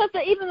 no. Because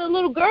even the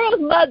little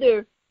girl's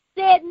mother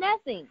said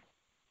nothing.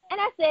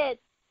 And I said,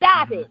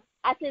 stop it.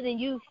 I said, and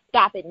you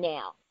stop it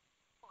now.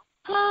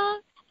 Huh?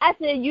 I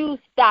said, you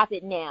stop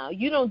it now.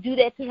 You don't do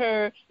that to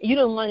her. You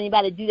don't want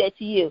anybody to do that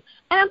to you.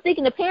 And I'm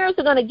thinking the parents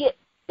are going to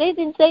they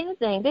didn't say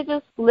anything. They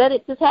just let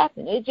it just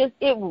happen.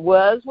 It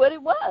was what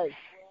it was.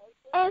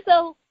 And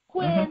so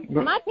when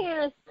my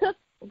parents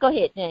go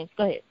ahead, James,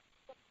 go ahead.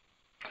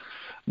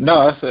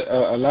 No,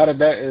 a lot of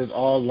that is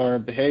all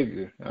learned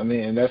behavior. I mean,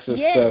 and that's the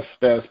stuff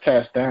that's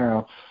passed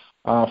down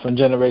from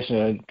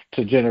generation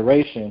to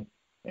generation,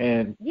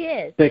 and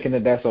thinking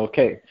that that's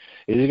okay.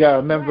 You got to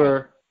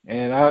remember,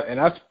 and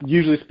I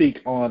usually speak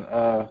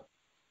on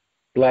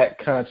Black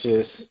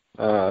conscious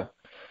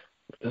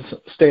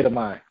state of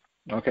mind.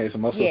 Okay, so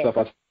most of the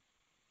stuff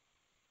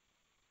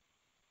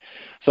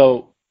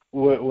so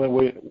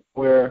when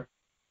we're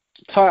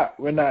taught,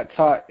 we're not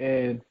taught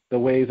in the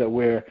ways that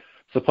we're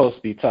supposed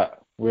to be taught.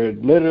 We're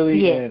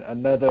literally in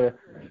another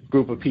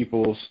group of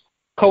people's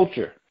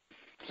culture,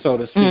 so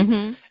to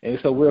speak. And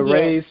so we're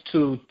raised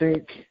to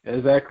think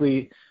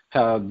exactly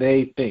how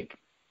they think,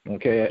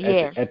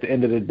 okay, at the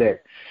end of the day.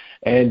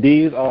 And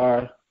these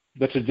are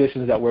the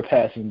traditions that we're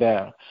passing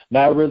down,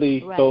 not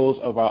really those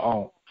of our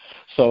own.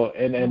 So,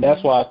 and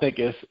that's why I think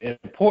it's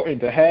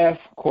important to have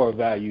core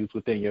values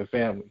within your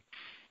family,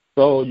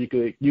 so you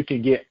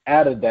can get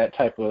out of that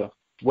type of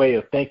way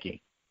of thinking.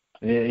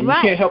 And you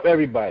can't help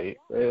everybody.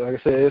 Like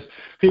I said,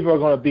 people are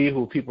going to be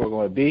who people are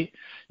going to be.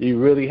 You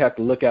really have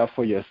to look out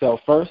for yourself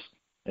first,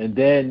 and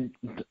then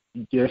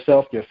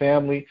yourself, your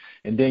family,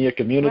 and then your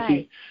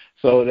community.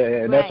 So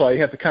that's why you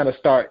have to kind of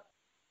start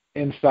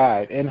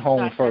inside, in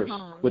home first,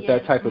 with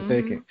that type of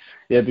thinking.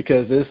 Yeah,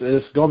 because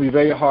it's going to be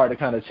very hard to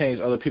kind of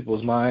change other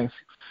people's minds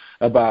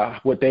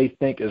about what they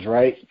think is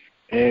right,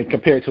 and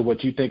compared to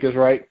what you think is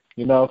right.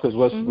 Because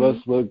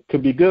what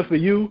could be good for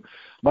you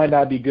might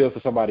not be good for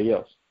somebody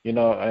else. And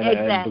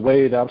the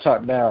way that I'm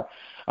taught now,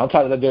 I'm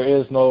taught that there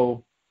is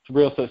no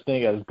real such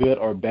thing as good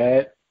or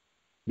bad,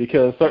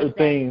 because certain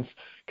things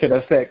can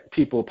affect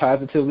people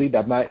positively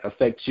that might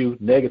affect you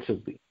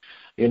negatively.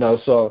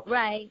 So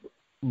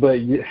but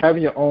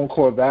having your own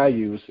core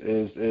values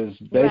is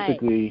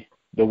basically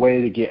the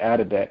way to get out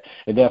of that,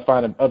 and then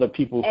finding other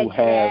people who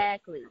have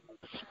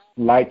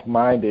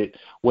like-minded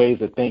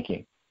ways of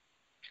thinking.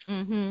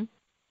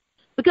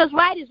 Because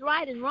right is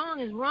right and wrong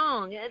is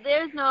wrong.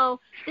 There's no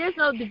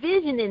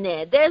division in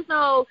that. There's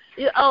no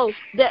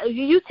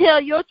you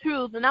tell your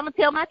truth and I'm gonna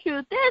tell my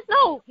truth. There's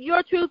no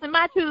your truth and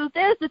my truth.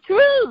 There's the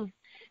truth.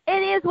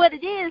 It is what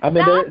it is.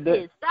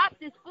 Stop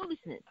this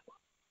foolishness.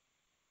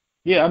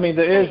 Yeah, I mean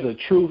there is a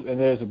truth, and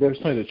there's a difference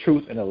between the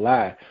truth and a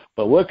lie.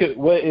 But what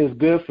is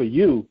good for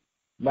you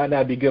might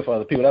not be good for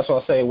other people. That's why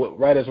I say what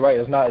right is right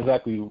is not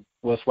exactly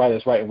what's right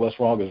is right and what's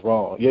wrong is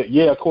wrong.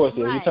 Yeah, of course, if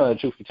you're telling the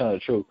truth, you're telling the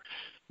truth.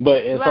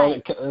 But in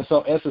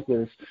some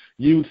instances,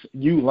 you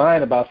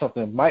lying about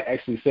something might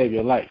actually save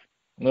your life.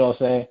 You know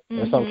what I'm saying?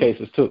 In some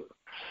cases too.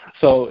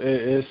 So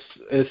it's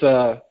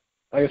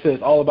like I said,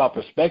 it's all about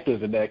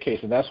perspective in that case,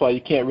 and that's why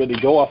you can't really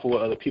go off of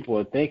what other people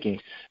are thinking,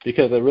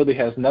 because it really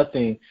has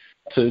nothing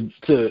to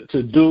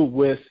do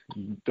with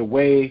the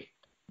way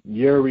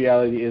your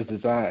reality is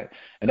designed.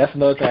 And that's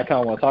another thing I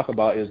kind of want to talk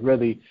about, is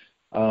really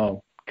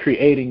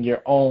creating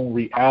your own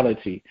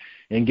reality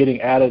and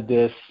getting out of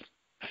this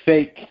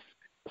fake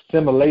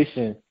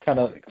simulation, kind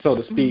of, so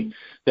to speak,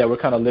 that we're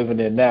kind of living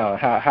in now.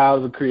 How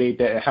to create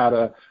that and how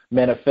to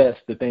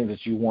manifest the things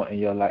that you want in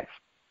your life.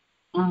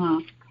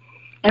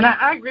 And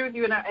I agree with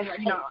you, and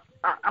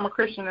I'm a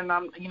Christian, and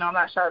I'm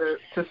not shy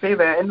to say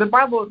that. In the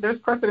Bible, there's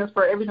precedence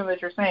for everything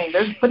that you're saying.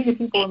 There's plenty of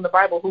people in the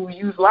Bible who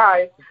use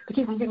lies to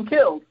keep from getting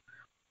killed,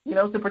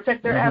 to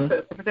protect their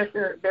assets, to protect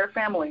their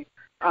family.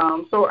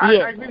 So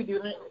I agree with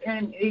you.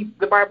 And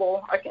the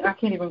Bible, I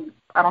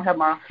don't have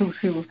my who's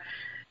who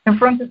in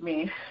front of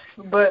me,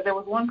 but there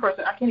was one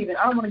person, I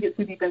don't want to get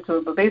too deep into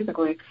it, but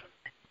basically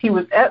he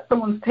was at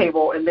someone's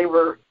table and they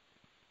were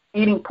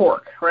eating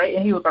pork, right?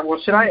 And he was like,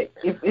 well, should I,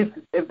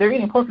 if they're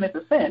eating pork and it's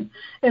a sin,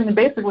 and then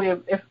basically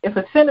if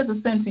a sin is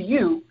a sin to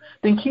you,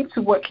 then keep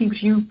to what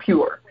keeps you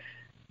pure.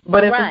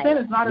 But if a sin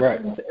is not a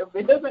sin, if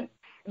it doesn't,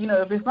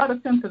 if it's not a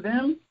sin to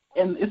them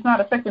and it's not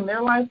affecting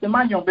their life, then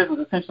mind your own business,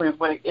 essentially, is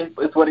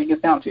what it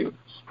gets down to.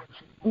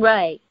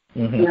 Right.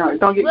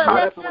 Don't get caught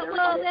up in what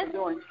everybody else is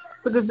doing.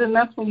 Because then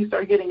that's when you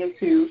start getting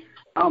into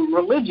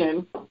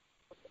religion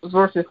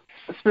versus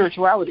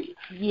spirituality.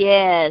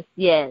 Yes,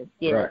 right.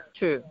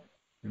 True.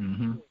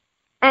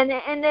 And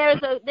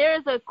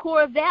there's a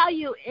core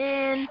value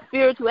in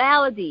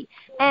spirituality,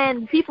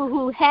 and people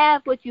who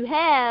have what you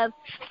have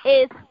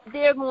is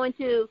they're going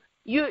to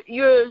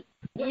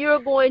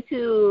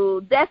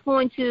that's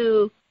going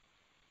to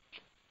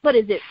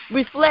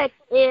reflect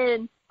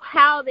in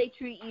how they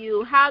treat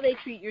you, how they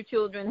treat your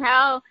children,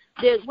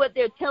 what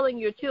they're telling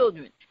your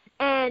children.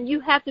 And you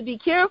have to be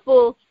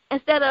careful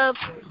instead of,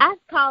 I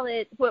call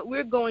it what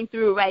we're going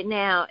through right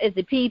now as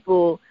the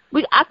people,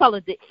 I call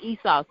it the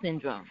Esau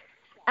syndrome.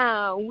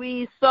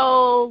 We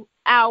sold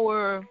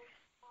our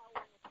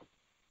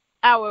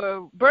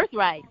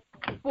birthright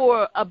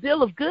for a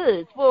bill of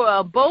goods, for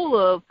a bowl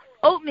of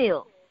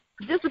oatmeal,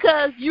 just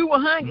because you were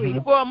hungry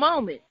for a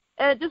moment.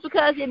 Just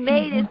because it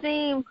made it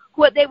seem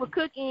what they were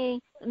cooking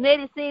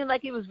made it seem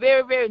like it was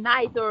very, very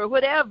nice or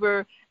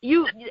whatever.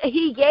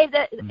 Esau gave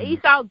that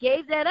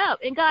up,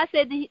 and God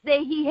said that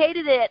he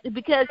hated it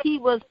because he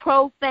was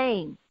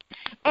profane.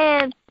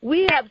 And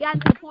we have gotten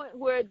to the point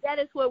where that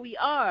is where we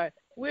are.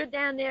 We're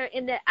down there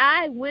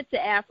I went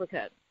to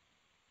Africa,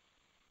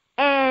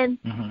 and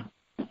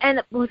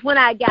when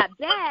I got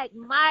back,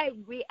 my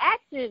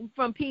reaction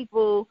from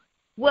people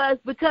was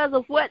because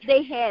of what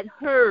they had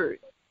heard.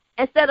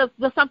 Instead of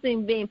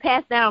something being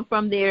passed down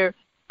from their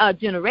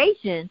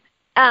generation,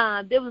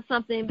 there was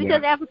something,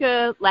 because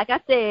Africa, like I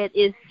said,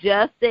 is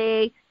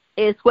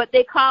what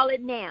they call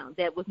it now.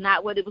 That was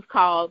not what it was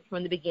called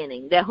from the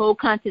beginning. That whole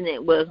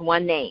continent was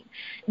one name.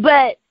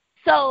 But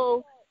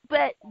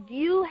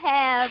you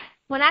have,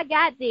 when I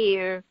got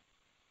there,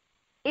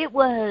 it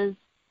was,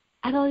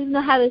 I don't even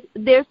know how to,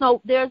 there's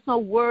no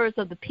words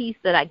of the peace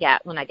that I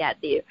got when I got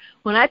there.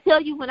 When I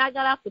tell you, when I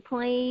got off the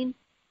plane,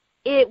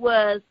 I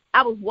was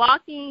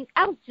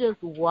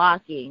just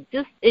walking,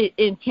 just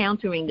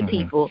encountering the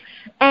people.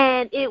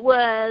 And it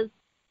was,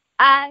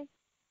 I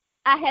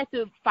had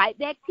to fight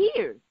back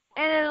tears.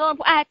 And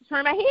I had to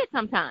turn my head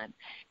sometimes.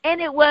 And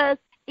it was,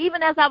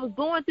 even as I was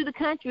going through the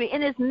country,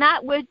 and it's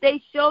not what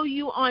they show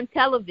you on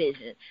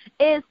television.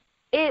 It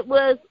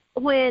was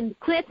when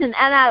Clinton,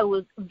 and I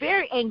was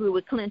very angry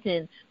with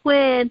Clinton,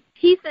 when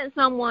he sent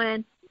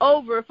someone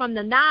over from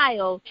the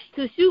Nile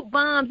to shoot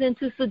bombs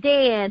into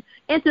Sudan,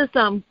 into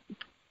some,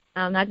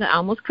 I'm not going to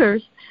almost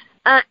curse,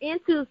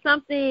 into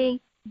something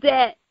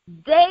that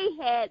they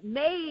had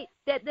made,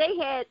 that they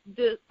had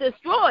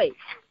destroyed,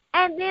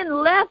 and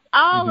then left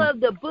all of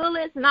the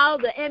bullets and all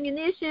the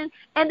ammunition,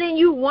 and then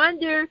you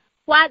wonder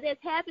why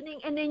that's happening,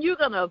 and then you're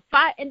going to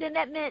fight, and then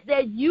that meant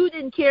that you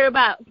didn't care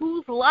about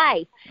whose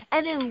life.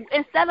 And then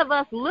instead of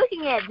us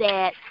looking at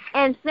that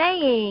and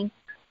saying,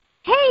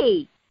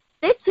 hey,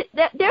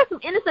 there's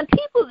some innocent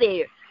people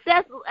there,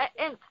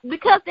 and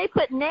because they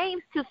put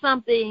names to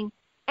something,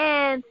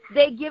 and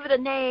they give it a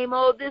name.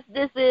 Oh,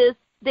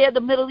 they're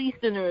the Middle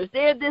Easterners.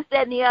 They're this,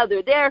 that, and the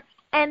other.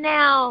 And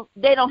now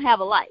they don't have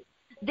a life.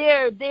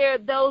 They're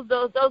those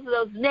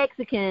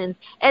Mexicans,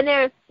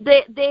 and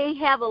they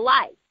have a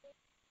life.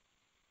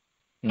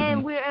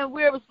 And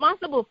we're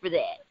responsible for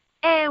that.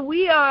 And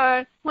we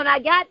are, when I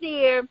got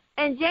there,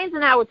 and James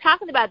and I were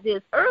talking about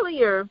this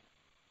earlier,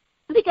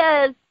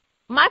 because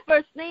my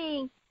first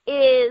thing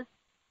is,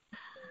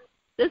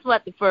 this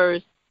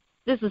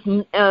is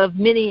of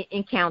many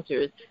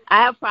encounters.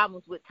 I have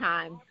problems with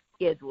time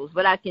schedules,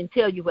 but I can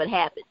tell you what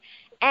happened.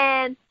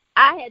 And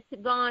I had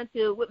gone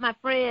with my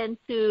friend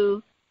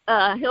to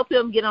help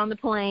him get on the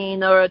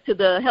plane or to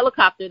the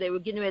helicopter. They were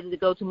getting ready to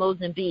go to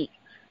Mozambique.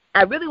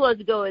 I really wanted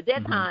to go at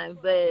that time,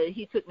 but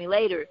he took me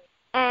later.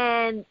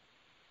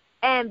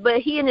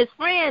 But he and his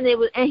friend,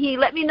 and he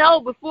let me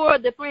know before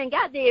the friend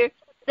got there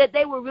that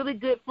they were really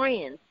good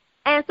friends.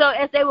 And so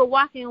as they were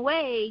walking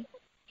away,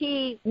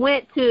 they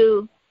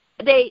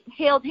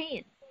held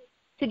hands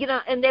to get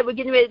on, and they were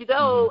getting ready to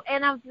go.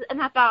 And I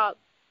thought,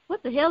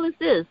 what the hell is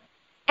this?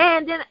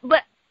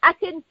 But I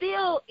couldn't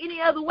feel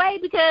any other way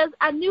because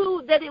I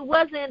knew that it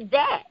wasn't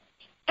that.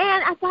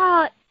 And I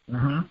thought,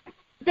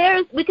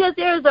 because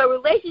there's a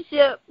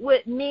relationship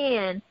with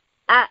men.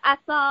 I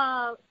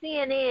saw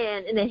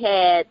CNN, and it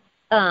had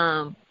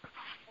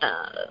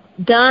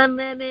Don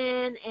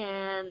Lemon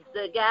and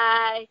the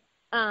guy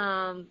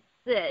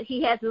that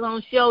he has his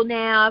own show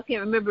now. I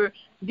can't remember.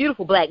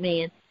 Beautiful black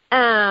man.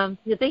 I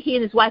think he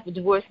and his wife are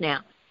divorced now.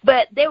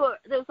 But there was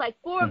like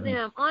four of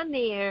them on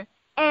there,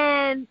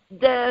 and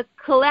the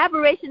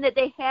collaboration that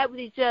they had with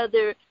each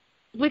other,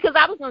 because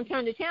I was going to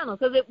turn the channel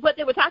because what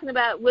they were talking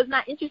about was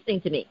not interesting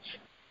to me.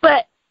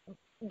 But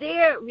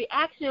their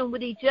reaction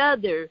with each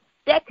other,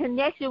 that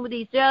connection with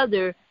each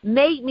other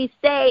made me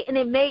stay, and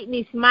it made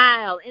me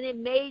smile, and it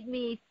made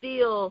me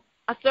feel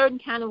a certain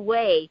kind of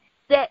way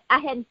that I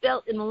hadn't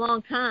felt in a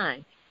long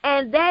time.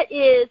 And that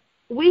is,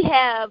 we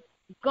have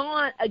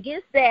gone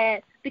against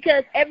that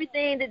because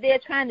everything that they're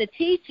trying to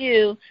teach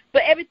you,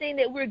 but everything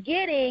that we're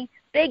getting,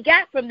 they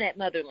got from that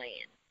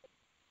motherland.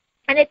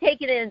 And they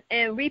take it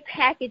and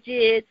repackage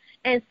it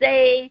and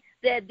say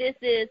that this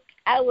is,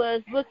 I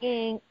was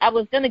going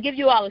to give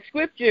you all a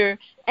scripture,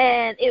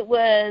 and it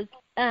was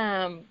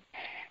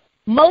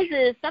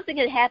Moses, something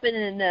had happened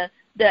in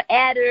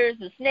adders,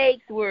 the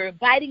snakes were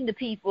biting the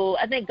people.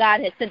 I think God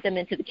had sent them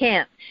into the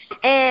camp,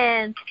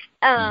 and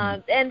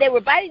they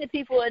were biting the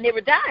people and they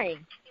were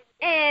dying.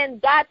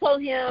 And God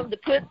told him to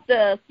put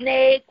the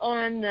snake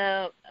on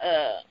to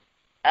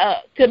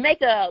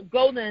make a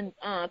golden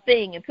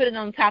thing and put it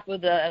on top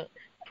of the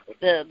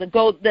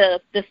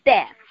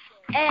staff.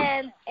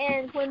 And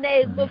when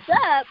they looked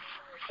up,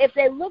 if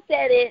they looked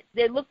at it,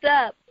 they looked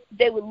up,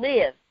 they would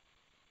live.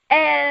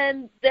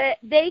 And they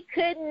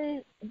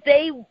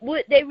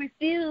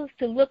refused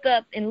to look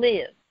up and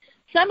live.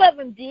 Some of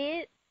them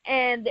did,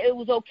 and it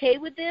was okay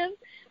with them,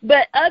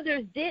 but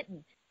others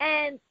didn't.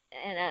 And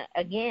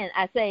again,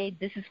 I say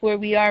this is where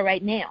we are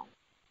right now.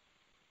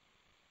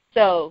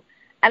 So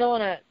I don't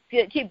want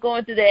to keep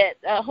going through that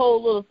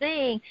whole little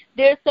thing.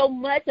 There's so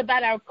much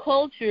about our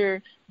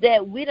culture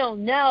that we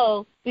don't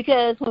know,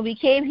 because when we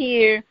came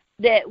here,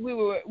 that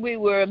we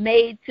were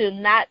made to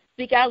not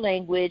speak our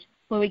language.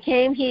 When we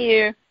came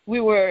here, we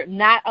were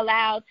not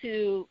allowed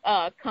to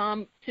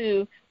come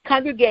to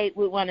congregate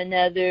with one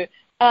another.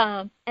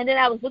 And then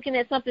I was looking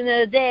at something the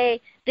other day.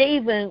 They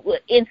even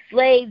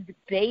enslaved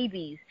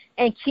babies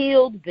and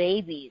killed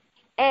babies.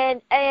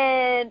 And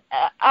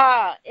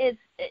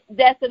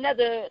that's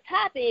another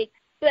topic.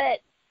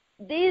 But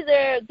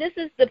this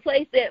is the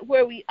place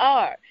where we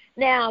are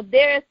now.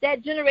 There's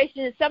that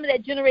generation. Some of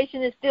that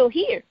generation is still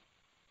here.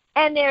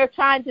 And they're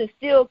trying to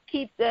still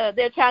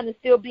they're trying to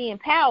still be in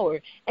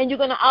power. And you're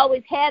going to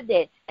always have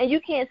that. And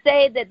you can't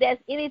say that that's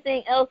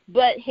anything else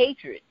but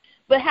hatred.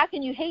 But how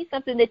can you hate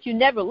something that you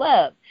never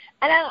loved?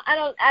 And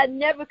I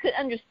never could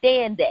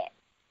understand that.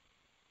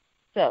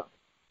 So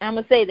I'm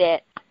going to say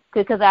that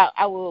because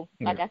I will,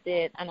 like I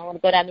said, I don't want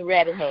to go down the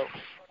rabbit hole.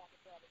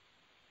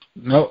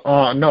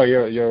 No,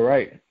 you're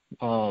right.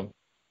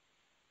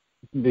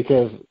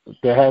 Because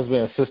there has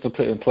been a system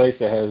put in place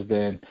that has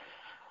been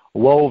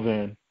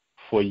woven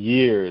for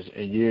years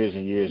and years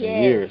and years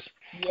and years.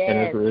 Yes. And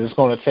it's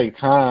going to take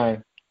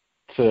time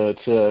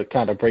to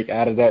kind of break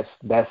out of that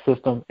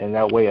system and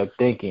that way of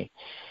thinking.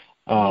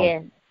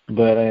 But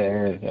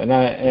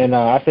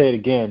I say it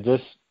again,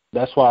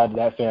 that's why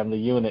that family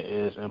unit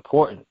is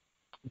important,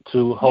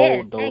 to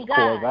hold those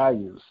core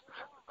values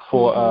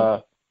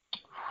for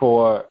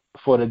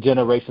the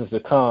generations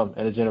to come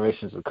and the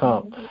generations to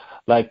come.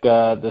 Like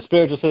the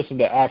spiritual system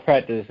that I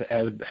practice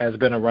has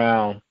been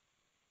around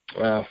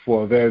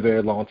for a very,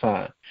 very long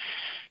time.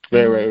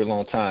 Very, very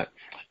long time.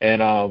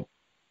 And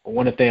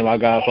one of the things my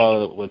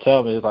godfather would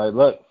tell me is like,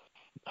 look,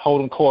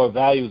 holding core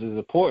values is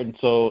important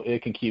so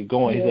it can keep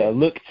going. He said,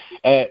 look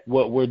at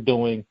what we're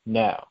doing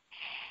now.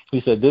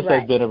 He said, this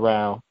has been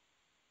around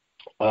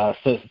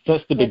since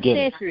the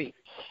beginning. Century.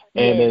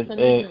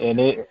 And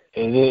it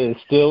is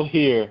still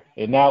here,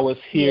 and now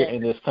it's here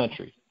in this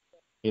country.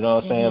 You know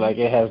what I'm saying? Like,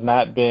 it has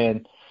not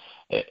been.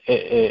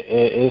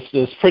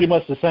 It's pretty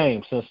much the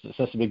same since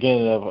the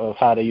beginning of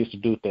how they used to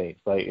do things.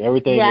 Like,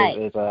 everything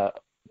is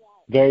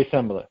very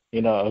similar.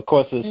 You know, of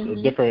course, it's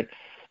a different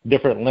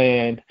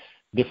land,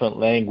 different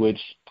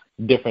language,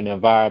 different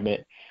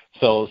environment.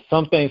 So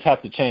some things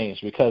have to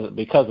change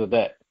because of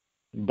that.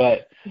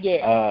 But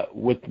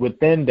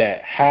within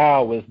that,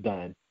 how it's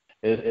done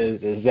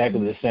is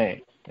exactly the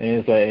same.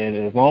 And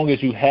as long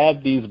as you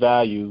have these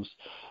values,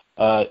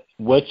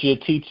 what you're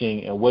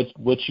teaching and what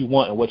you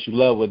want and what you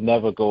love would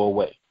never go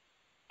away.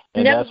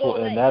 And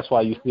that's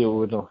why you see what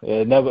we're doing.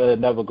 It'll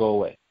never go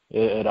away.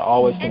 It'll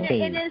always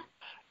continue.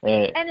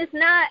 And it's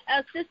not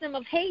a system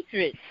of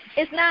hatred.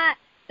 It's not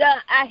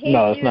I hate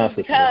you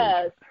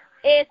because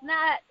it's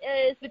not.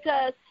 It's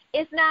because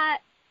it's not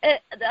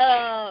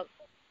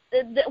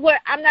where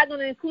I'm not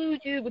going to include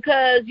you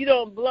because you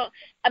don't belong.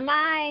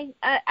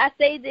 I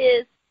say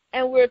this,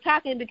 and we're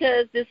talking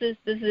because this is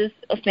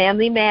a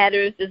family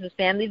matters. This is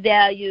family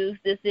values.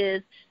 This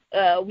is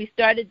we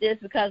started this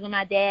because of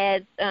my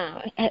dad's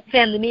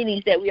family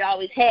meetings that we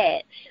always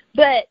had.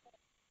 But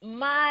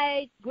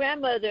my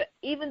grandmother,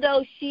 even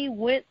though she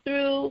went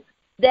through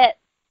that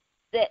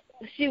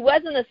she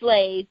wasn't a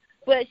slave,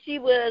 but she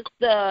was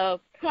the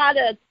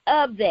product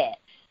of that,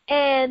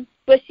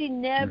 but she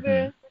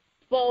never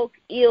spoke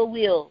ill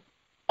will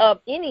of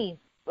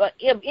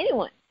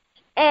anyone.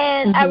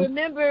 And I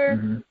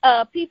remember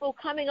people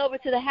coming over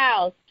to the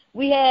house.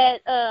 We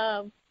had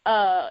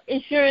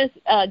insurance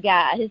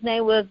guy. His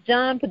name was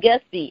John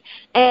Pagusty,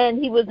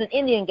 and he was an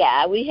Indian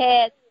guy. We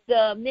had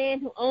the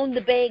man who owned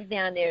the bank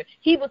down there.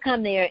 He would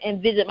come there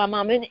and visit my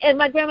mom and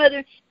my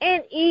grandmother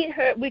and eat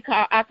her.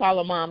 I call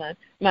her mama.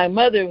 My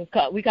mother,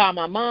 we call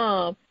my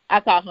mom. I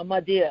call her my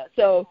dear.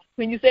 So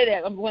when you say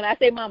that, when I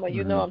say mama,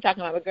 you know I'm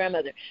talking about my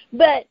grandmother.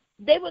 But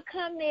they would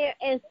come there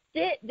and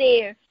sit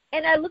there.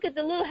 And I look at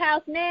the little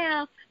house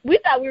now. We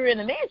thought we were in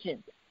a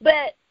mansion,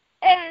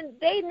 and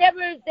they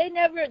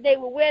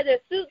would wear their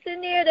suits in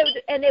there,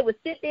 and they would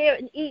sit there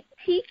and eat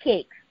tea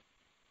cakes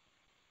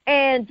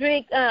and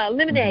drink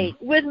lemonade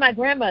with my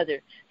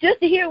grandmother, just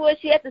to hear what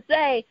she had to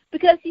say,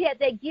 because she had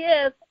that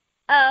gift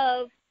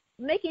of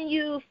making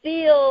you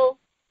feel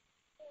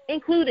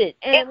included,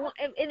 and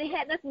it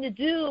had nothing to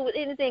do with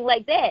anything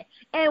like that.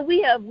 And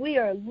we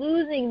are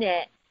losing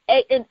that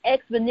in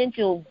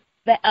exponential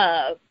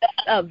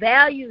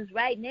values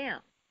right now.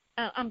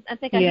 I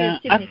think I heard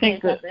Tiffany saying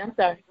something. I'm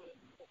sorry.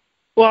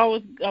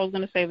 Well, I was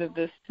going to say that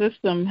this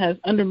system has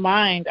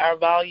undermined our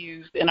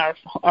values and our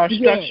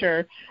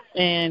structure,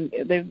 and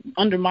they've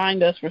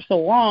undermined us for so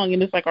long.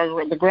 And it's like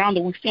the ground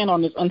that we stand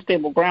on is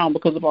unstable ground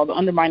because of all the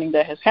undermining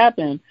that has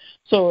happened.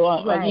 So,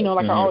 I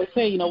always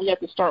say, we have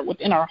to start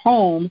within our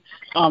home,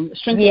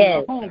 strengthening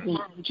our homes.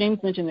 And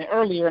James mentioned it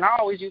earlier, and I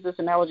always use this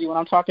analogy when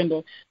I'm talking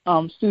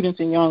to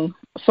students and young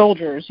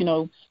soldiers.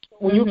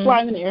 When you're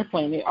flying in an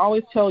airplane, they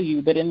always tell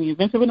you that in the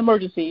event of an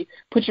emergency,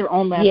 put your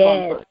own mask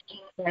on first.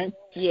 Right?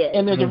 Yeah.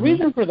 And there's a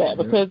reason for that,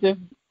 because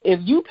if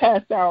you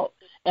pass out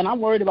and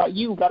I'm worried about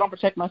you, but I don't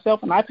protect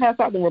myself, and I pass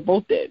out, then we're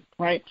both dead,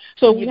 right?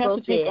 So we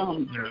have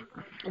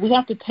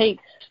to take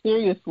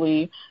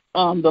seriously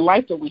the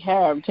life that we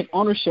have, take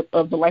ownership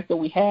of the life that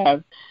we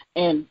have,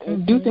 and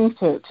do things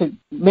to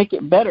make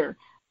it better.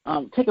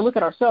 Take a look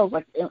at ourselves.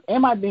 Like,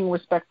 am I being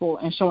respectful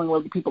and showing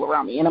love to people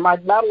around me? And am I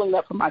modeling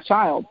that for my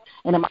child?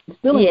 And am I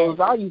instilling those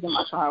values in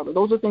my child?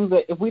 Those are things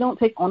that if we don't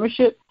take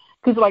ownership,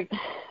 because, like,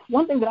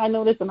 one thing that I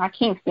noticed, and I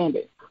can't stand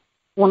it,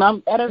 when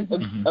I'm at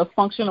a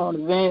function or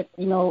an event,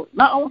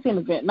 not only an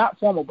event, not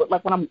formal, but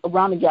like when I'm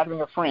around a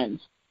gathering of friends,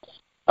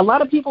 a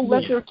lot of people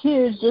let their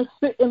kids just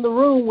sit in the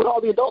room with all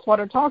the adults while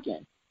they're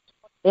talking.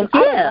 And I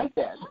don't like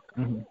that.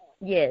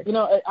 Yes.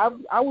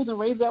 I wasn't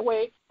raised that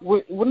way.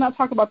 We're not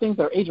talking about things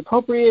that are age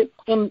appropriate.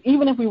 And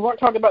even if we weren't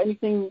talking about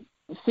anything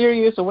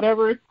serious or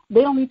whatever,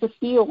 they don't need to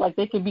feel like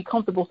they can be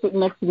comfortable sitting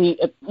next to me,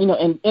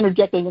 and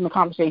interjecting in the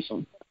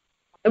conversation.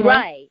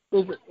 Right.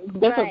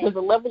 There's a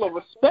level of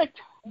respect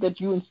that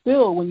you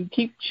instill when you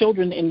keep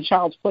children in the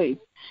child's place.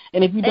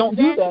 And if you don't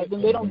do that,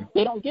 then they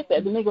don't get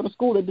that. Then they go to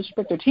school, they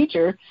disrespect their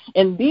teacher.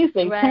 And these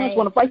days, parents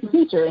want to fight the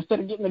teacher instead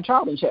of getting their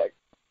child in check.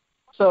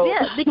 So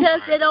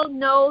because they don't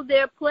know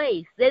their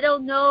place. They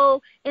don't know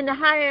in the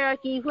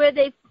hierarchy where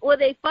they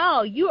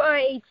fall. You are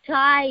a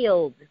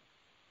child.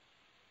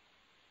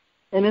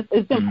 And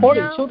it's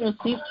important. Children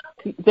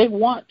they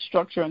want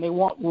structure and they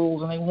want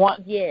rules and they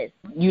want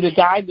you to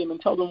guide them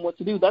and tell them what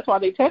to do. That's why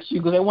they test you,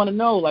 because they want to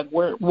know, like,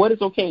 what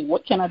is okay,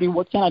 what can I do,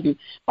 what can I do.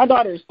 My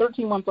daughter is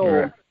 13 months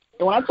old,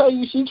 and when I tell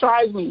you, she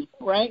tries me,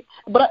 right?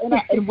 But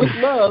and with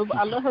love,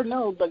 I let her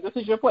know, like, this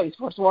is your place.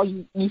 First of all,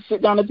 you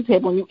sit down at the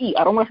table and you eat.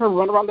 I don't let her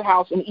run around the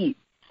house and eat.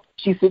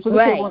 She sits at the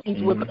table and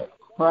eats with us,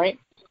 right?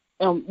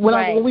 And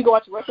when we go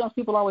out to restaurants,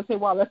 people always say,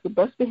 wow, that's the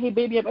best behaved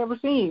baby I've ever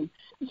seen.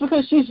 It's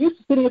because she's used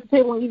to sitting at the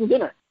table and eating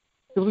dinner,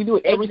 because we do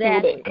it every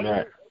single day.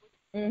 Right.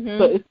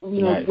 So it's,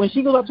 when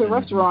she goes out to a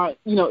restaurant,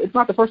 it's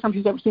not the first time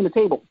she's ever seen a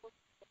table.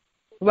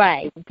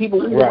 Right. People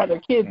who let their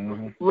kids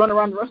run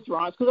around the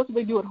restaurants, because that's what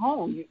they do at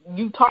home.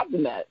 You taught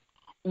them that.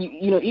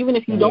 Even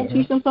if you don't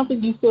teach them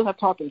something, you still have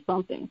taught them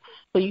something.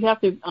 So you have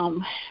to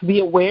be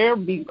aware,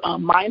 be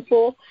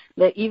mindful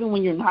that even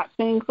when you're not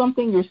saying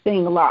something, you're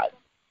saying a lot.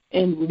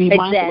 And be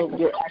mindful of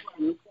your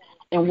actions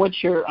and what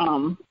you're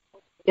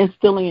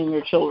instilling in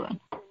your children.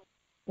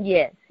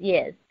 Yes.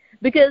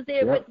 Because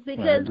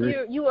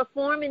you are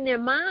forming their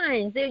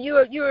minds.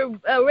 You're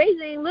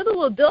raising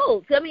little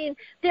adults. I mean,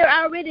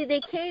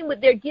 they came with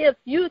their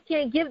gifts. You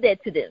can't give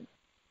that to them,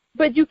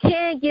 but you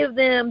can give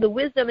them the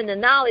wisdom and the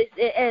knowledge,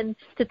 and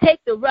to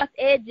take the rough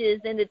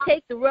edges and to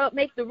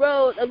make the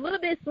road a little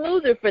bit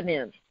smoother for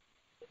them.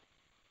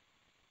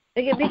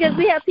 Because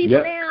we have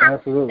people now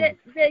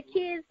that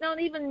kids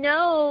don't even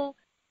know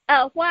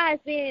why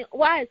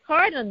it's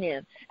hard on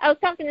them. I was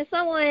talking to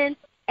someone,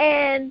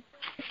 and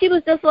she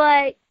was just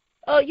like,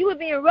 oh, you were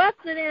being rough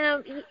to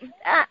them.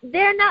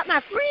 They're not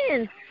my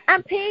friends.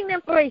 I'm paying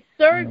them for a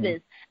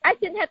service. I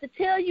shouldn't have to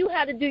tell you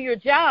how to do your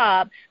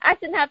job. I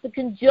shouldn't have to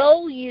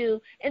cajole you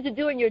into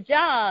doing your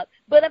job.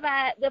 But if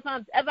I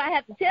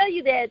have to tell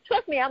you that,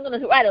 trust me, I'm going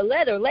to write a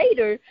letter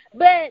later.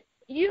 But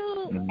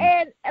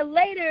and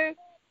later,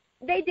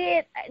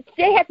 they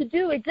had to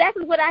do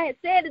exactly what I had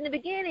said in the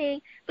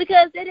beginning,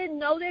 because they didn't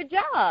know their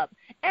job.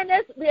 And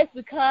that's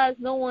because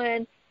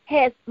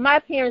my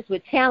parents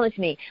would challenge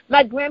me.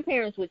 My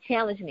grandparents would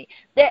challenge me.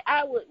 That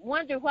I would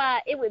wonder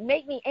why it would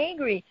make me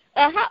angry.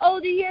 How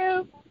old are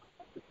you?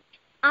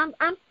 I'm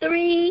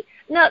 3.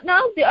 No,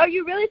 are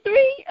you really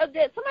 3?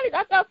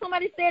 I thought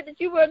somebody said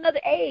that you were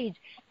another age.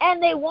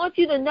 And they want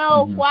you to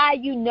know why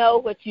you know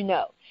what you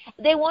know.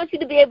 They want you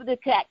to be able to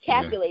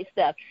calculate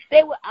stuff.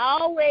 They will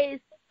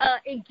always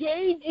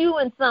engage you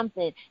in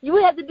something. You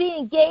have to be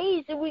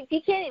engaged.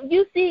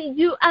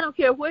 I don't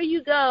care where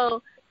you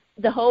go,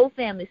 the whole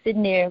family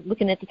sitting there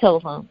looking at the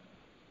telephone.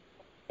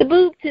 The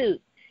boob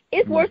tube.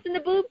 It's worse than the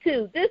boob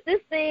tube. This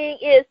thing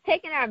is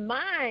taking our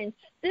minds.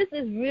 This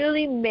is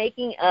really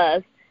making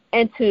us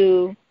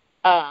into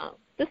the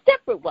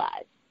Stepford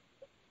wives.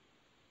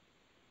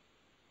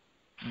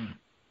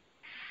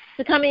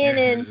 To come in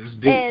and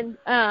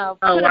put a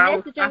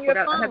message on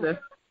your phone.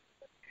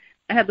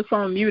 I had the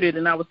phone muted,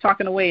 and I was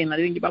talking away, and I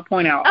didn't get my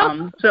point out.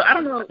 So I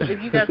don't know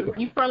if you guys, I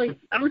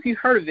don't know if you've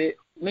heard of it.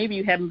 Maybe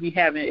you haven't. If you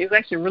haven't, it was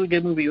actually a really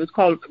good movie. It was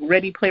called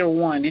Ready Player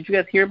One. Did you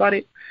guys hear about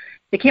it?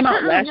 It came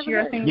out last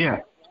year, I think. Yeah.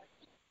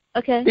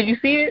 Okay. Did you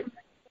see it?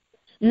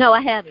 No,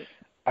 I haven't.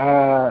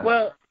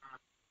 Well,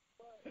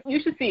 you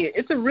should see it.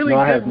 It's a really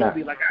good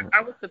movie. Like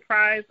I was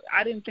surprised.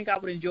 I didn't think I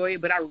would enjoy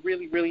it, but I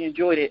really, really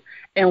enjoyed it.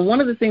 And one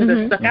of the things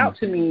that stuck out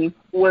to me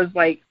was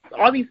like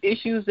all these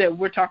issues that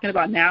we're talking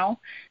about now.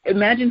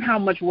 Imagine how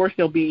much worse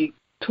they'll be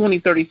 20,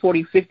 30,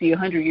 40, 50,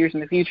 100 years in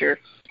the future.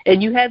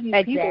 And you have these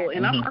people,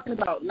 and I'm talking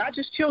about not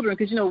just children,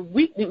 because, you know,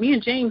 me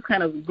and James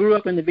kind of grew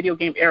up in the video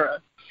game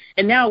era.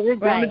 And now we're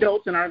grown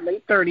adults in our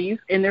late 30s,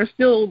 and there's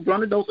still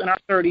grown adults in our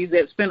 30s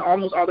that spend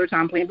almost all their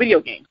time playing video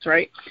games,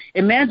 right?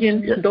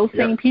 Imagine those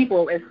same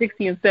people at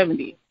 60 and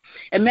 70.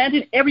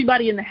 Imagine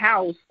everybody in the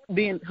house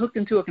being hooked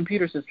into a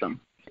computer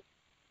system.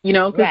 You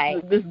know,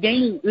 because this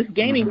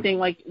gaming thing,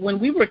 like when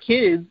we were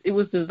kids, it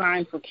was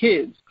designed for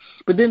kids.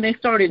 But then they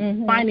started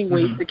finding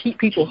ways to keep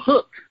people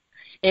hooked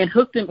and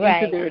hook them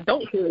into their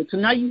adulthood. So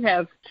now you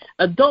have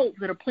adults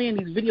that are playing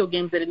these video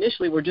games that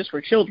initially were just for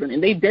children,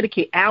 and they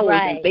dedicate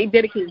hours and they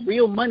dedicate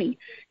real money,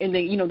 and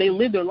they, you know, they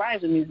live their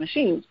lives in these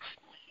machines.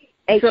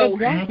 So,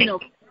 you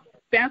know,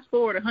 fast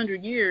forward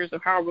 100 years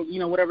of however, you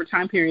know, whatever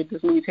time period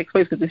this movie takes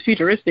place, because it's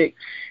futuristic,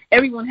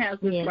 everyone has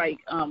this like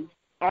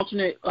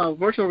alternate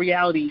virtual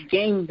reality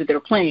game that they're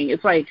playing.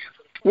 It's like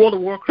World of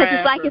Warcraft.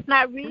 It's like it's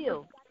not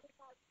real.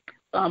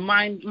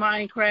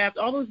 Minecraft,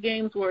 all those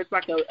games where it's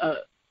like a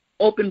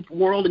open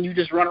world and you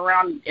just run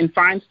around and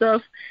find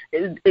stuff.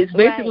 It's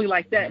basically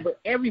like that, but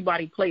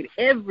everybody played it.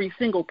 Every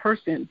single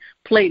person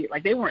played it.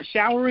 Like they weren't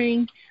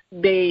showering,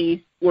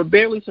 they were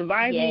barely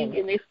surviving,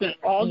 and they spent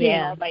all day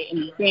and all night in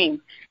these games.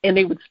 And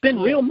they would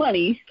spend real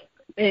money,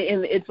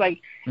 and it's like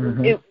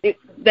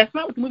that's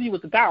not what the movie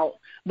was about.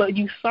 But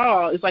you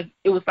saw it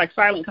was like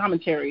silent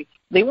commentary.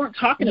 They weren't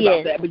talking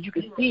about that, but you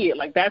could see it.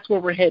 Like that's where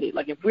we're headed.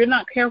 Like if we're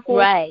not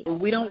careful and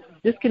we don't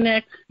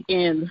disconnect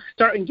and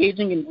start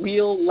engaging in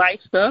real life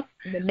stuff,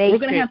 we're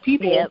going to have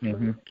people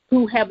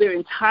who have their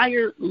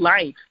entire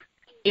life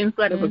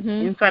inside of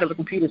a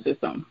computer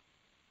system.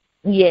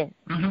 Yes,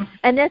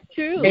 and that's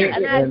true.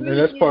 And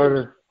that's part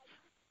of.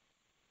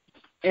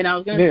 And I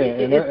was going to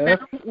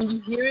say, when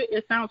you hear it,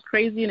 it sounds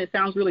crazy and it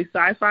sounds really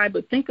sci-fi.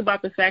 But think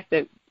about the fact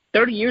that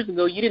 30 years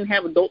ago, you didn't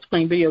have adults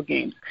playing video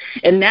games,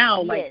 and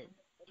now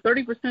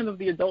 30% of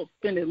the adults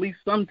spend at least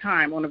some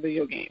time on a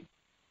video game.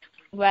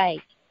 Right.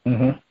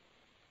 And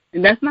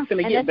that's not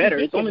going to get better.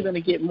 Ridiculous. It's only going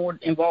to get more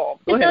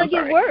involved. It's going to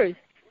get worse.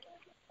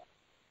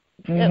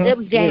 It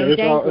was James.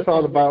 It's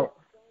all about.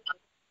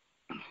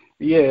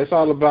 It's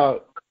all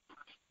about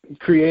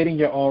creating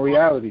your own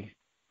reality.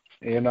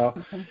 You know,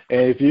 and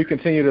if you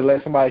continue to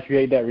let somebody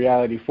create that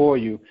reality for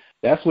you,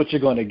 that's what you're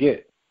going to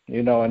get.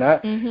 You know, and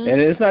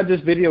and it's not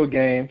just video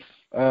games.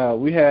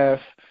 We have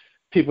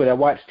people that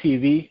watch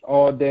TV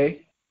all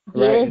day,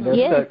 right? And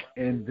they're stuck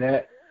in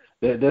that.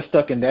 They're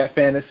stuck in that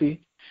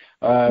fantasy,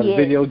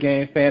 video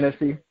game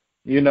fantasy.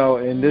 You know,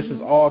 and this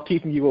is all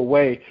keeping you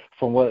away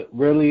from what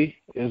really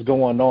is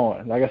going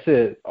on. Like I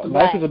said,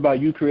 life is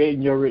about you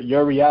creating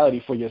your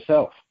reality for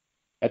yourself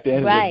at the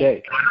end of the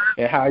day,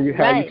 and how you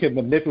can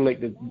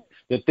manipulate the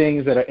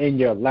things that are in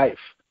your life.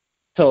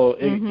 So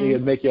it will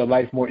make your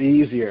life more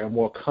easier and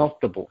more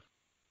comfortable.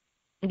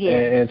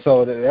 And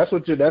so that's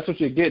what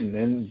you're getting.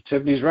 And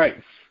Tiffany's right.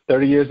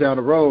 30 years down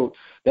the road,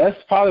 that's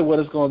probably what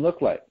it's going to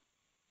look like.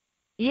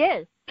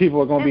 Yes.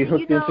 People are going to be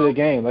hooked into the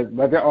game.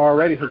 Like they're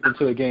already hooked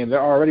into the game.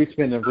 They're already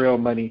spending real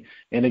money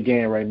in the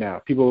game right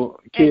now.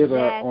 Kids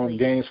are on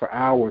games for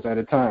hours at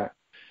a time.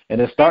 And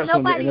it starts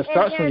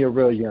when you're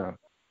real young.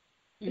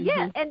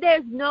 Yeah, and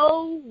there's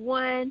no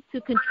one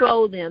to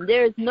control them.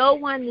 There's no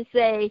one to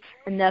say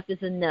enough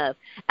is enough.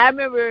 I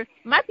remember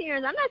my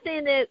parents. I'm not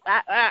saying that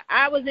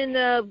I was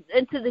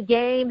into the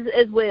games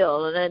as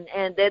well,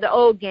 and they're the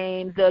old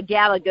games, the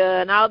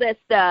Galaga and all that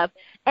stuff.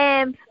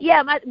 And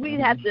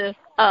we'd have to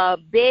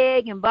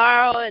beg and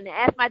borrow and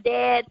ask my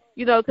dad,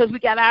 you know, because we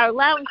got our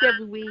allowance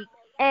every week.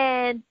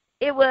 And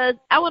it was,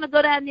 I want to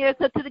go down there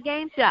to the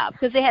game shop,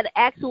 because they had an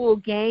actual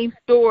game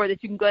store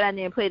that you can go down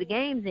there and play the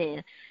games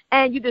in.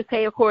 And you just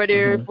pay a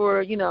quarter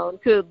for, you know,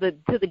 until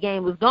the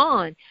game was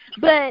gone.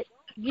 But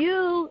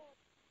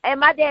and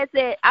my dad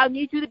said, I'll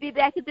need you to be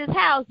back at this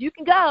house. You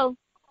can go.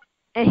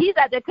 And he's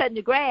out there cutting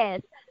the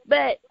grass.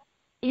 But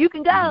you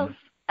can go.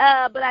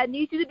 But I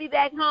need you to be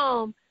back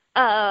home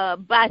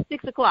by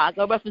 6 o'clock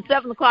or from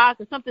 7 o'clock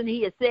or something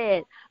he had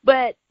said.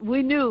 But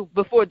we knew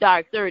before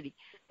dark 30.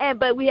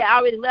 But we had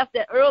already left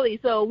that early,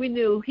 so we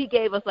knew he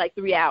gave us like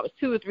 3 hours,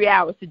 2 or 3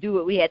 hours to do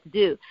what we had to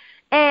do.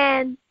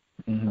 And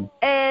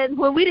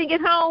when we didn't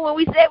get home, when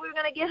we said we were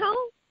going to get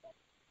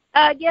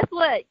home, guess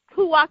what?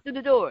 Who walked through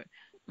the door?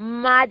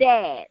 My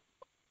dad,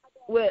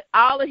 with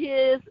all of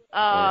his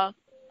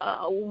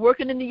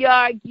working in the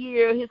yard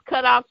gear, his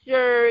cutoff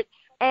shirt,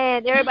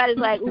 and everybody's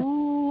like,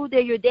 ooh,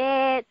 they're your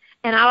dad.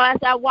 And as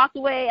I walked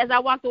away,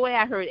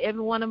 I heard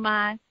every one of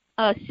my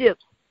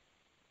ships,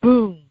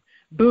 boom,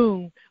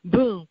 boom,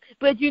 boom.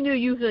 But you knew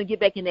you were going to get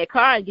back in that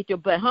car and get your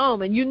butt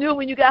home. And you knew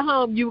when you got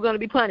home you were going to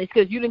be punished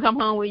because you didn't come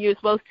home when you were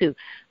supposed to.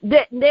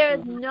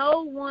 There's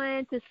no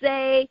one to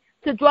say,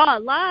 to draw a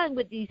line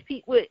with these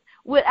people,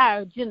 with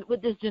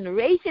this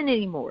generation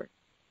anymore.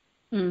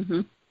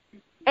 And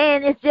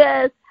it's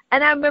just,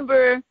 And I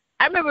remember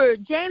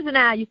James and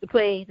I used to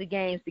play the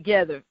games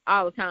together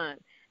all the time.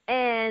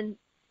 And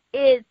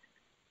it's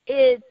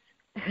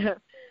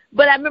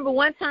but I remember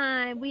one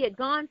time we had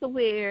gone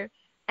somewhere,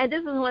 and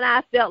this is when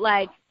I felt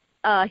like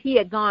he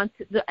had gone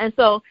and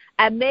so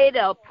I made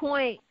a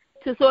point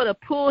to sort of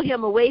pull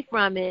him away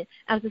from it.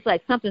 I was just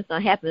like, something's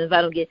gonna happen if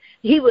I don't get.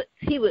 He would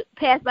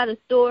pass by the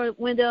store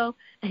window,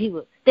 and he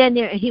would stand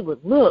there and he would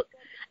look,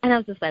 and I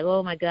was just like,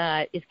 oh my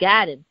God, it's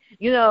got him,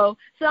 So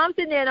I'm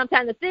sitting there and I'm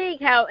trying to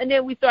think how, and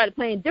then we started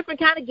playing different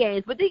kind of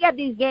games. But they got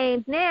these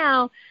games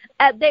now.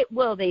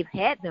 They've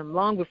had them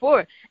long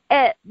before.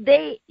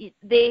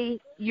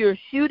 You're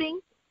shooting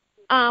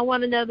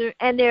one another,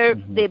 and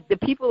the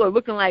people are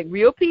looking like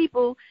real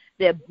people.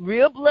 Their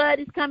real blood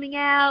is coming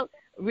out,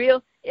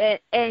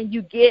 and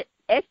you get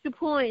extra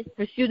points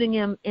for shooting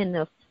them in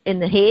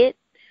the head.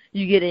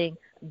 You're getting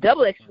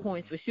double extra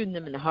points for shooting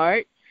them in the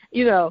heart.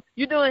 You're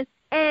doing,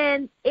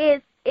 and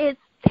it's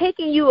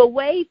taking you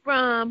away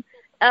from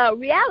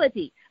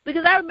reality.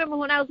 Because I remember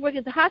when I was working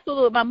at the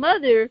hospital with my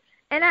mother,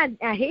 and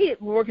I hated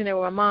working there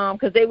with my mom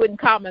because they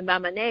wouldn't call me by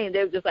my name.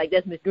 They were just like,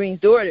 that's Miss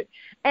Green's daughter.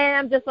 And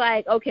I'm just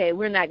like, okay,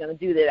 we're not going to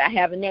do that. I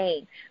have a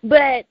name.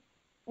 But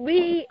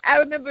I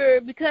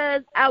remember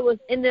because I was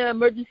in the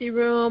emergency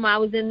room, I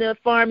was in the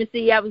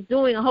pharmacy, I was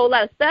doing a whole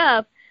lot of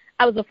stuff.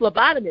 I was a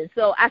phlebotomist,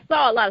 so I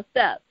saw a lot of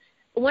stuff.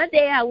 One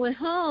day I went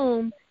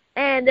home,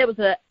 and there was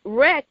an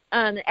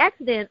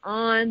accident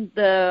on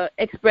the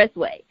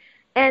expressway.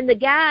 And the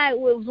guy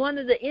was one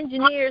of the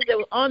engineers that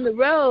was on the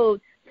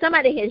road.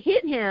 Somebody had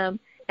hit him,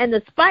 and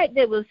the spike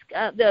that was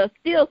the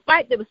steel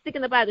spike that was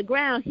sticking up out of the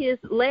ground, his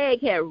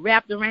leg had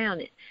wrapped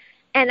around it.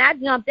 And I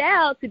jumped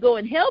out to go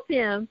and help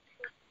him.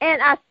 And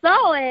I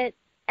saw it,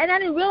 and I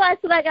didn't realize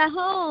till I got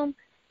home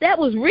that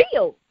was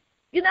real.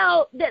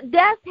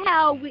 That's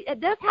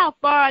how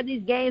far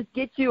these games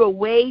get you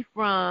away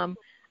from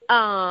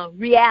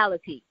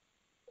reality.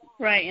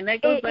 Right, and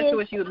that goes back to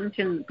what you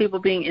mentioned, people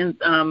being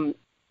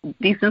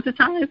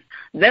desensitized.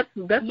 That's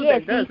what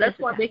that does. That's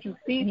why they can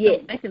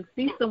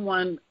see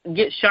someone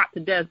get shot to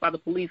death by the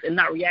police and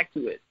not react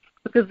to it,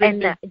 because they've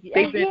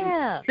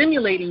been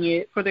simulating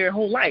it for their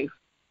whole life.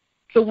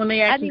 So when they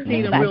actually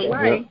see it in real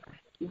life,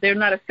 they're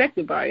not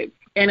affected by it.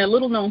 And a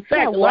little known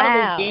fact, a lot of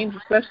those games,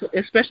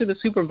 especially the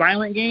super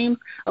violent games,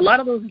 a lot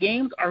of those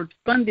games are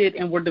funded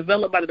and were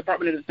developed by the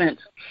Department of Defense.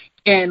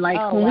 And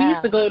when we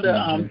used to go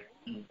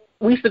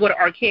to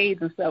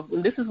arcades and stuff,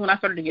 and this is when I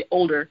started to get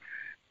older.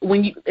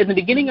 In the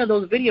beginning of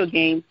those video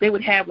games, they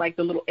would have like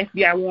the little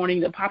FBI warning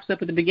that pops up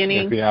at the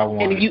beginning. FBI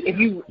warning. And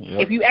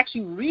if you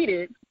actually read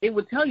it, it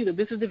would tell you that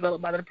this is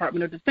developed by the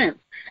Department of Defense.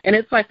 And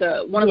it's like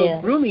one of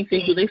those grooming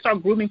things where they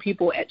start grooming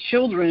people at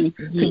children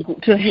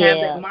to have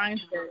that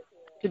mindset,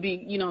 to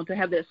be, to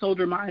have that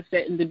soldier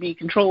mindset and to be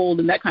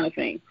controlled and that kind of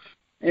thing.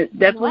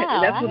 That's where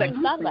that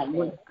comes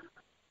from.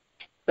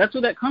 That's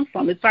where that comes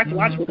from. It's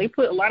psychological. They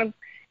put a lot of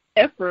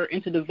effort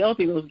into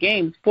developing those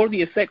games for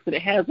the effects that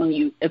it has on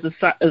you as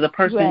a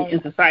person in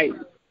society.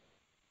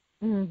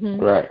 Mm-hmm.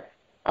 Right.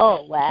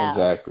 Oh wow.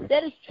 Exactly.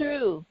 That is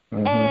true.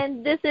 Mm-hmm.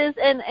 And this is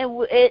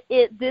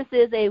this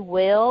is a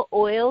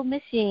well-oiled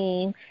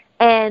machine,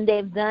 and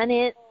they've done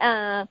it.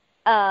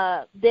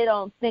 They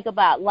don't think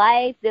about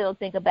life. They don't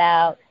think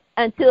about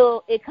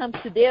until it comes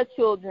to their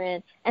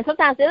children, and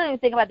sometimes they don't even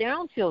think about their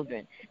own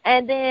children.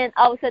 And then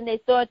all of a sudden they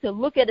start to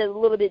look at it a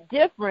little bit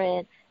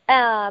different.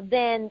 But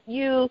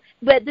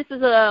this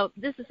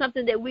is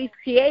something that we've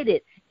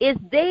created. It's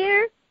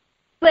there,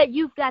 but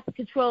you've got to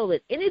control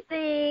it.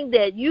 Anything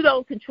that you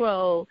don't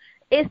control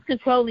is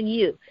controlling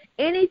you.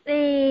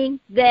 Anything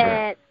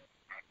that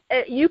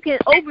you can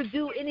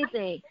overdo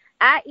anything.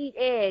 I eat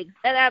eggs,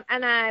 and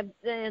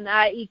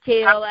I eat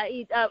kale.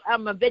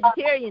 I'm a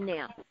vegetarian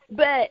now,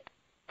 but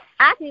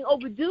I can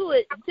overdo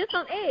it just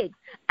on eggs.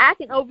 I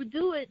can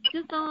overdo it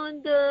just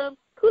on the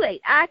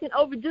Kool-Aid. I can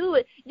overdo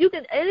it. You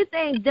can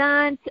anything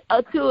done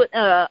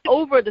to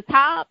over the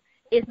top.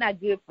 It's not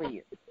good for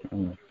you.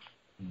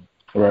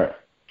 Right.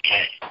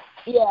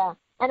 Yeah,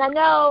 and I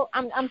know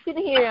I'm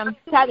sitting here. I'm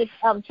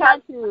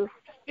trying to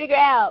figure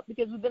out,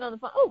 because we've been on the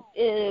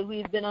phone.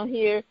 We've been on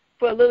here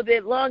for a little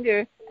bit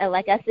longer, and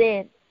like I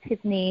said,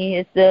 Tiffany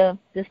is the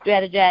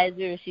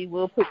strategizer. She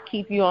will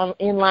keep you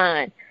in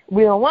line.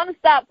 We don't want to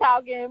stop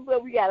talking,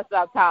 but we got to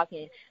stop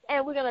talking.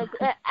 And we're going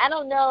to, I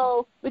don't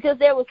know, because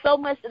there was so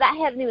much that I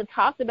haven't even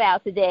talked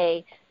about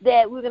today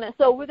that we're going to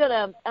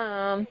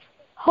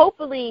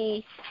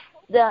hopefully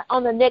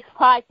on the next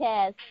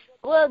podcast,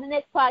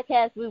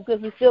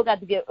 because we still got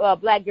to get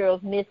Black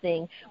Girls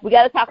Missing. We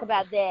got to talk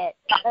about that.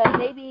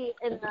 Maybe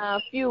in a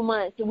few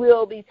months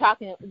we'll be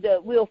talking.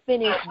 We'll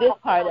finish this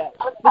part up,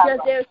 because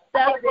there's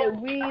stuff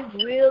that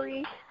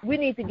we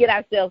need to get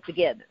ourselves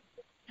together,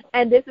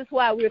 and this is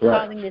why we're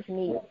calling this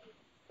meeting,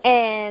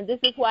 and this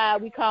is why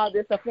we call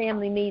this a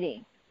family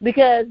meeting,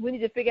 because we need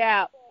to figure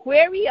out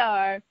where we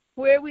are,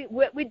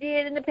 what we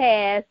did in the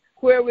past,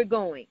 where we're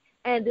going.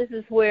 And this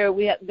is where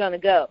we're going to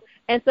go.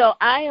 And so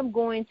I am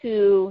going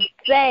to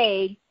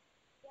say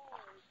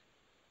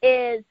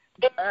is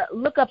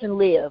look up and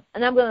live.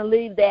 And I'm going to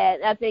leave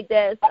that. I think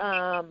that's,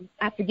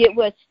 I forget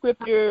what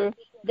scripture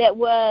that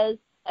was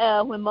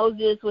when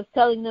Moses was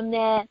telling them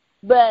that.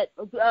 But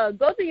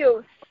go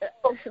to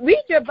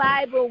read your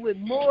Bible with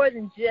more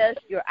than just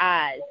your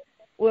eyes,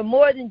 with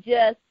more than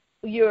just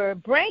your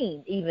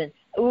brain even.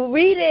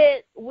 Read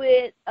it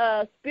with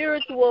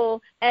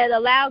spiritual and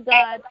allow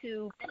God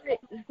to put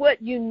what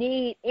you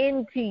need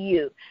into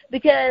you,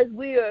 because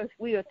we are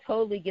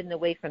totally getting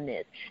away from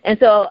this. And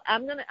so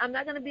I'm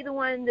not gonna be the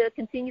one to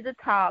continue to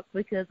talk,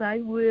 because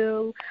I'm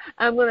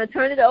gonna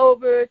turn it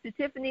over to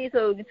Tiffany.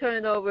 So we can turn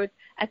it over.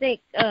 I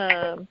think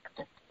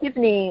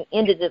Tiffany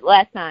ended it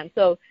last time.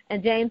 So,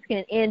 and James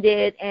can end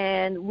it,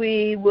 and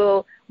I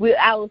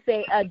will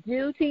say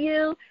adieu to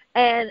you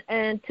and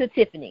to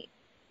Tiffany.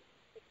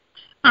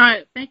 All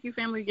right. Thank you,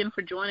 family, again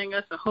for joining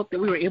us. I hope that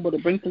we were able to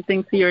bring some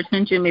things to your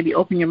attention, maybe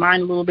open your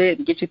mind a little bit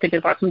and get you thinking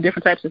about some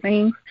different types of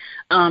things.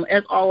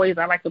 As always,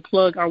 I like to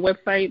plug our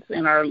websites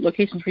and our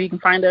locations where you can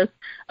find us.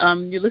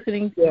 You're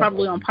listening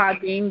probably on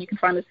Podbean. You can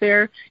find us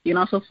there. You can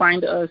also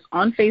find us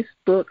on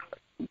Facebook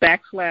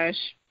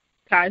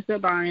 /Ties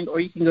That Bind, or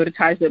you can go to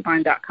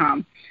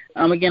tiesthatbind.com.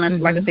 Again, I'd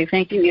like to say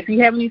thank you. If you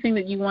have anything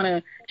that you want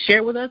to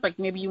share with us, like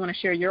maybe you want to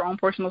share your own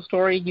personal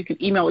story, you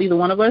can email either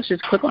one of us.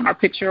 Just click on our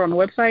picture on the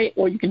website,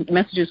 or you can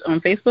message us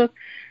on Facebook,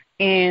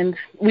 and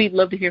we'd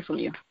love to hear from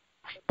you.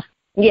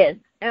 Yes.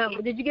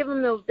 Did you give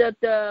them the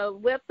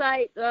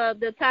website?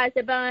 The Ties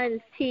That Bind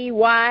is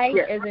TY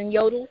as in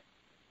yodel?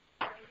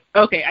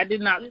 Okay, I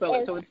did not spell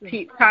it. So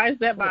it's Ties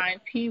That Bind,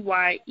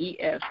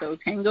 TYES. So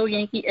Tango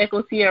Yankee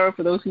Echo Sierra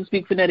for those who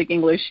speak phonetic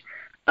English.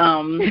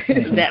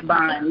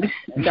 Thatbind.com.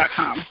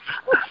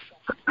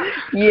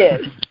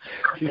 Yes.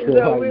 She said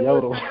like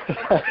yodel.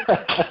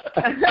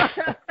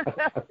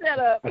 Shut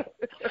up.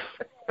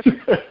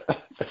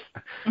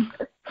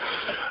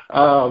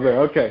 Oh man,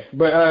 okay.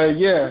 But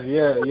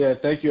yeah.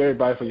 Thank you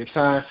everybody for your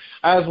time.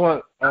 I just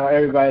want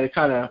everybody to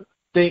kind of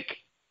think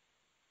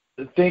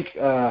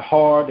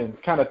hard and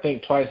kind of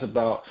think twice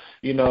about,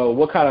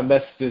 what kind of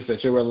messages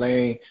that you're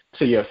relaying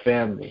to your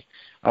family.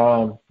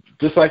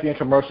 Just like in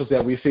commercials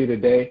that we see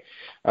today,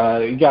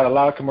 you got a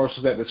lot of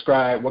commercials that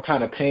describe what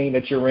kind of pain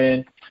that you're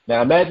in.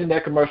 Now imagine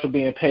that commercial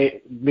being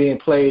played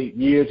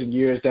years and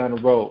years down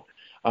the road.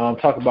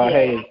 Talk about,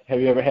 hey,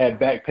 have you ever had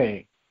back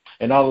pain?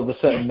 And all of a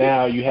sudden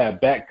now you have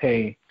back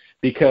pain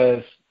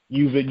because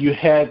you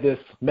had this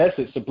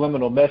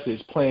subliminal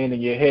message playing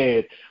in your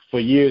head for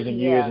years and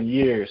years and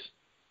years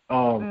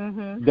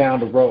down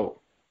the road.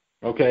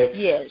 Okay?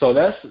 Yes. So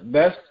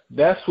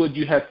that's what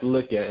you have to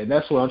look at, and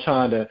that's what I'm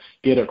trying to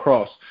get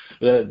across.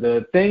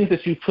 The things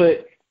that you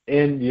put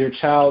in your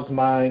child's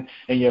mind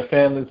and your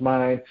family's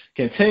mind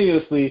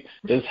continuously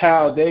is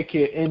how they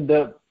can end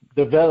up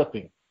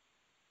developing.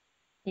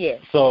 Yes.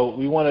 So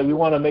we want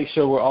to make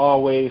sure we're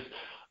always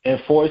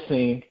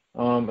enforcing,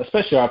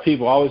 especially our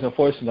people, always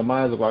enforcing the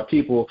minds of our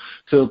people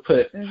to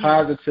put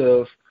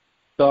positive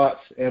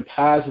thoughts and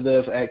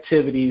positive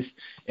activities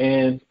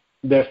in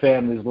their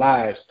families'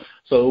 lives,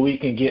 so we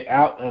can get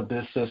out of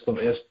this system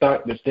and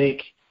start to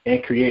think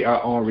and create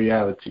our own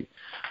reality.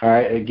 All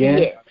right.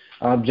 Again,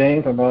 I'm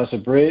James. I'm known as a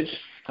bridge.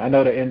 I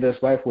know that in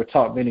this life we're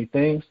taught many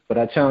things, but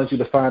I challenge you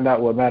to find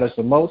out what matters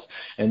the most,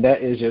 and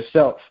that is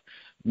yourself.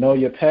 Know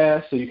your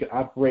past so you can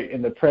operate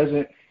in the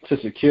present to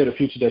secure the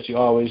future that you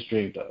always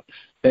dreamed of.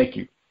 Thank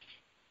you.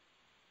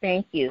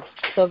 Thank you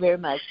so very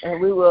much.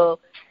 And we will,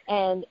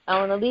 and I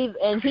want to leave,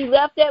 and he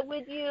left that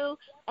with you,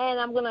 and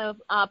I'm going to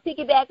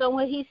piggyback on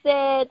what he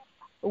said.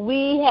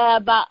 We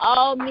have by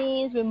all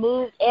means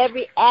removed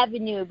every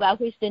avenue by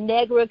which the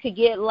Negro could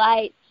get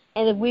light,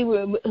 and if we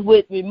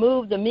would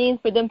remove the means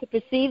for them to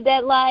perceive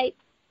that light,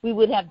 we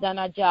would have done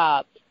our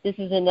job. This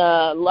is in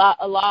a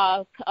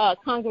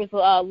Congress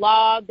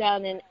law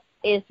down in.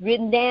 It's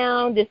written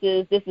down. This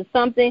is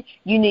something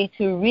you need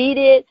to read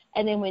it,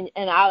 and then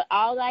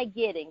all I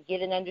get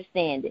and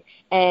understand it.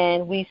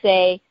 And we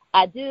say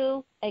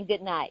adieu and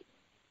good night.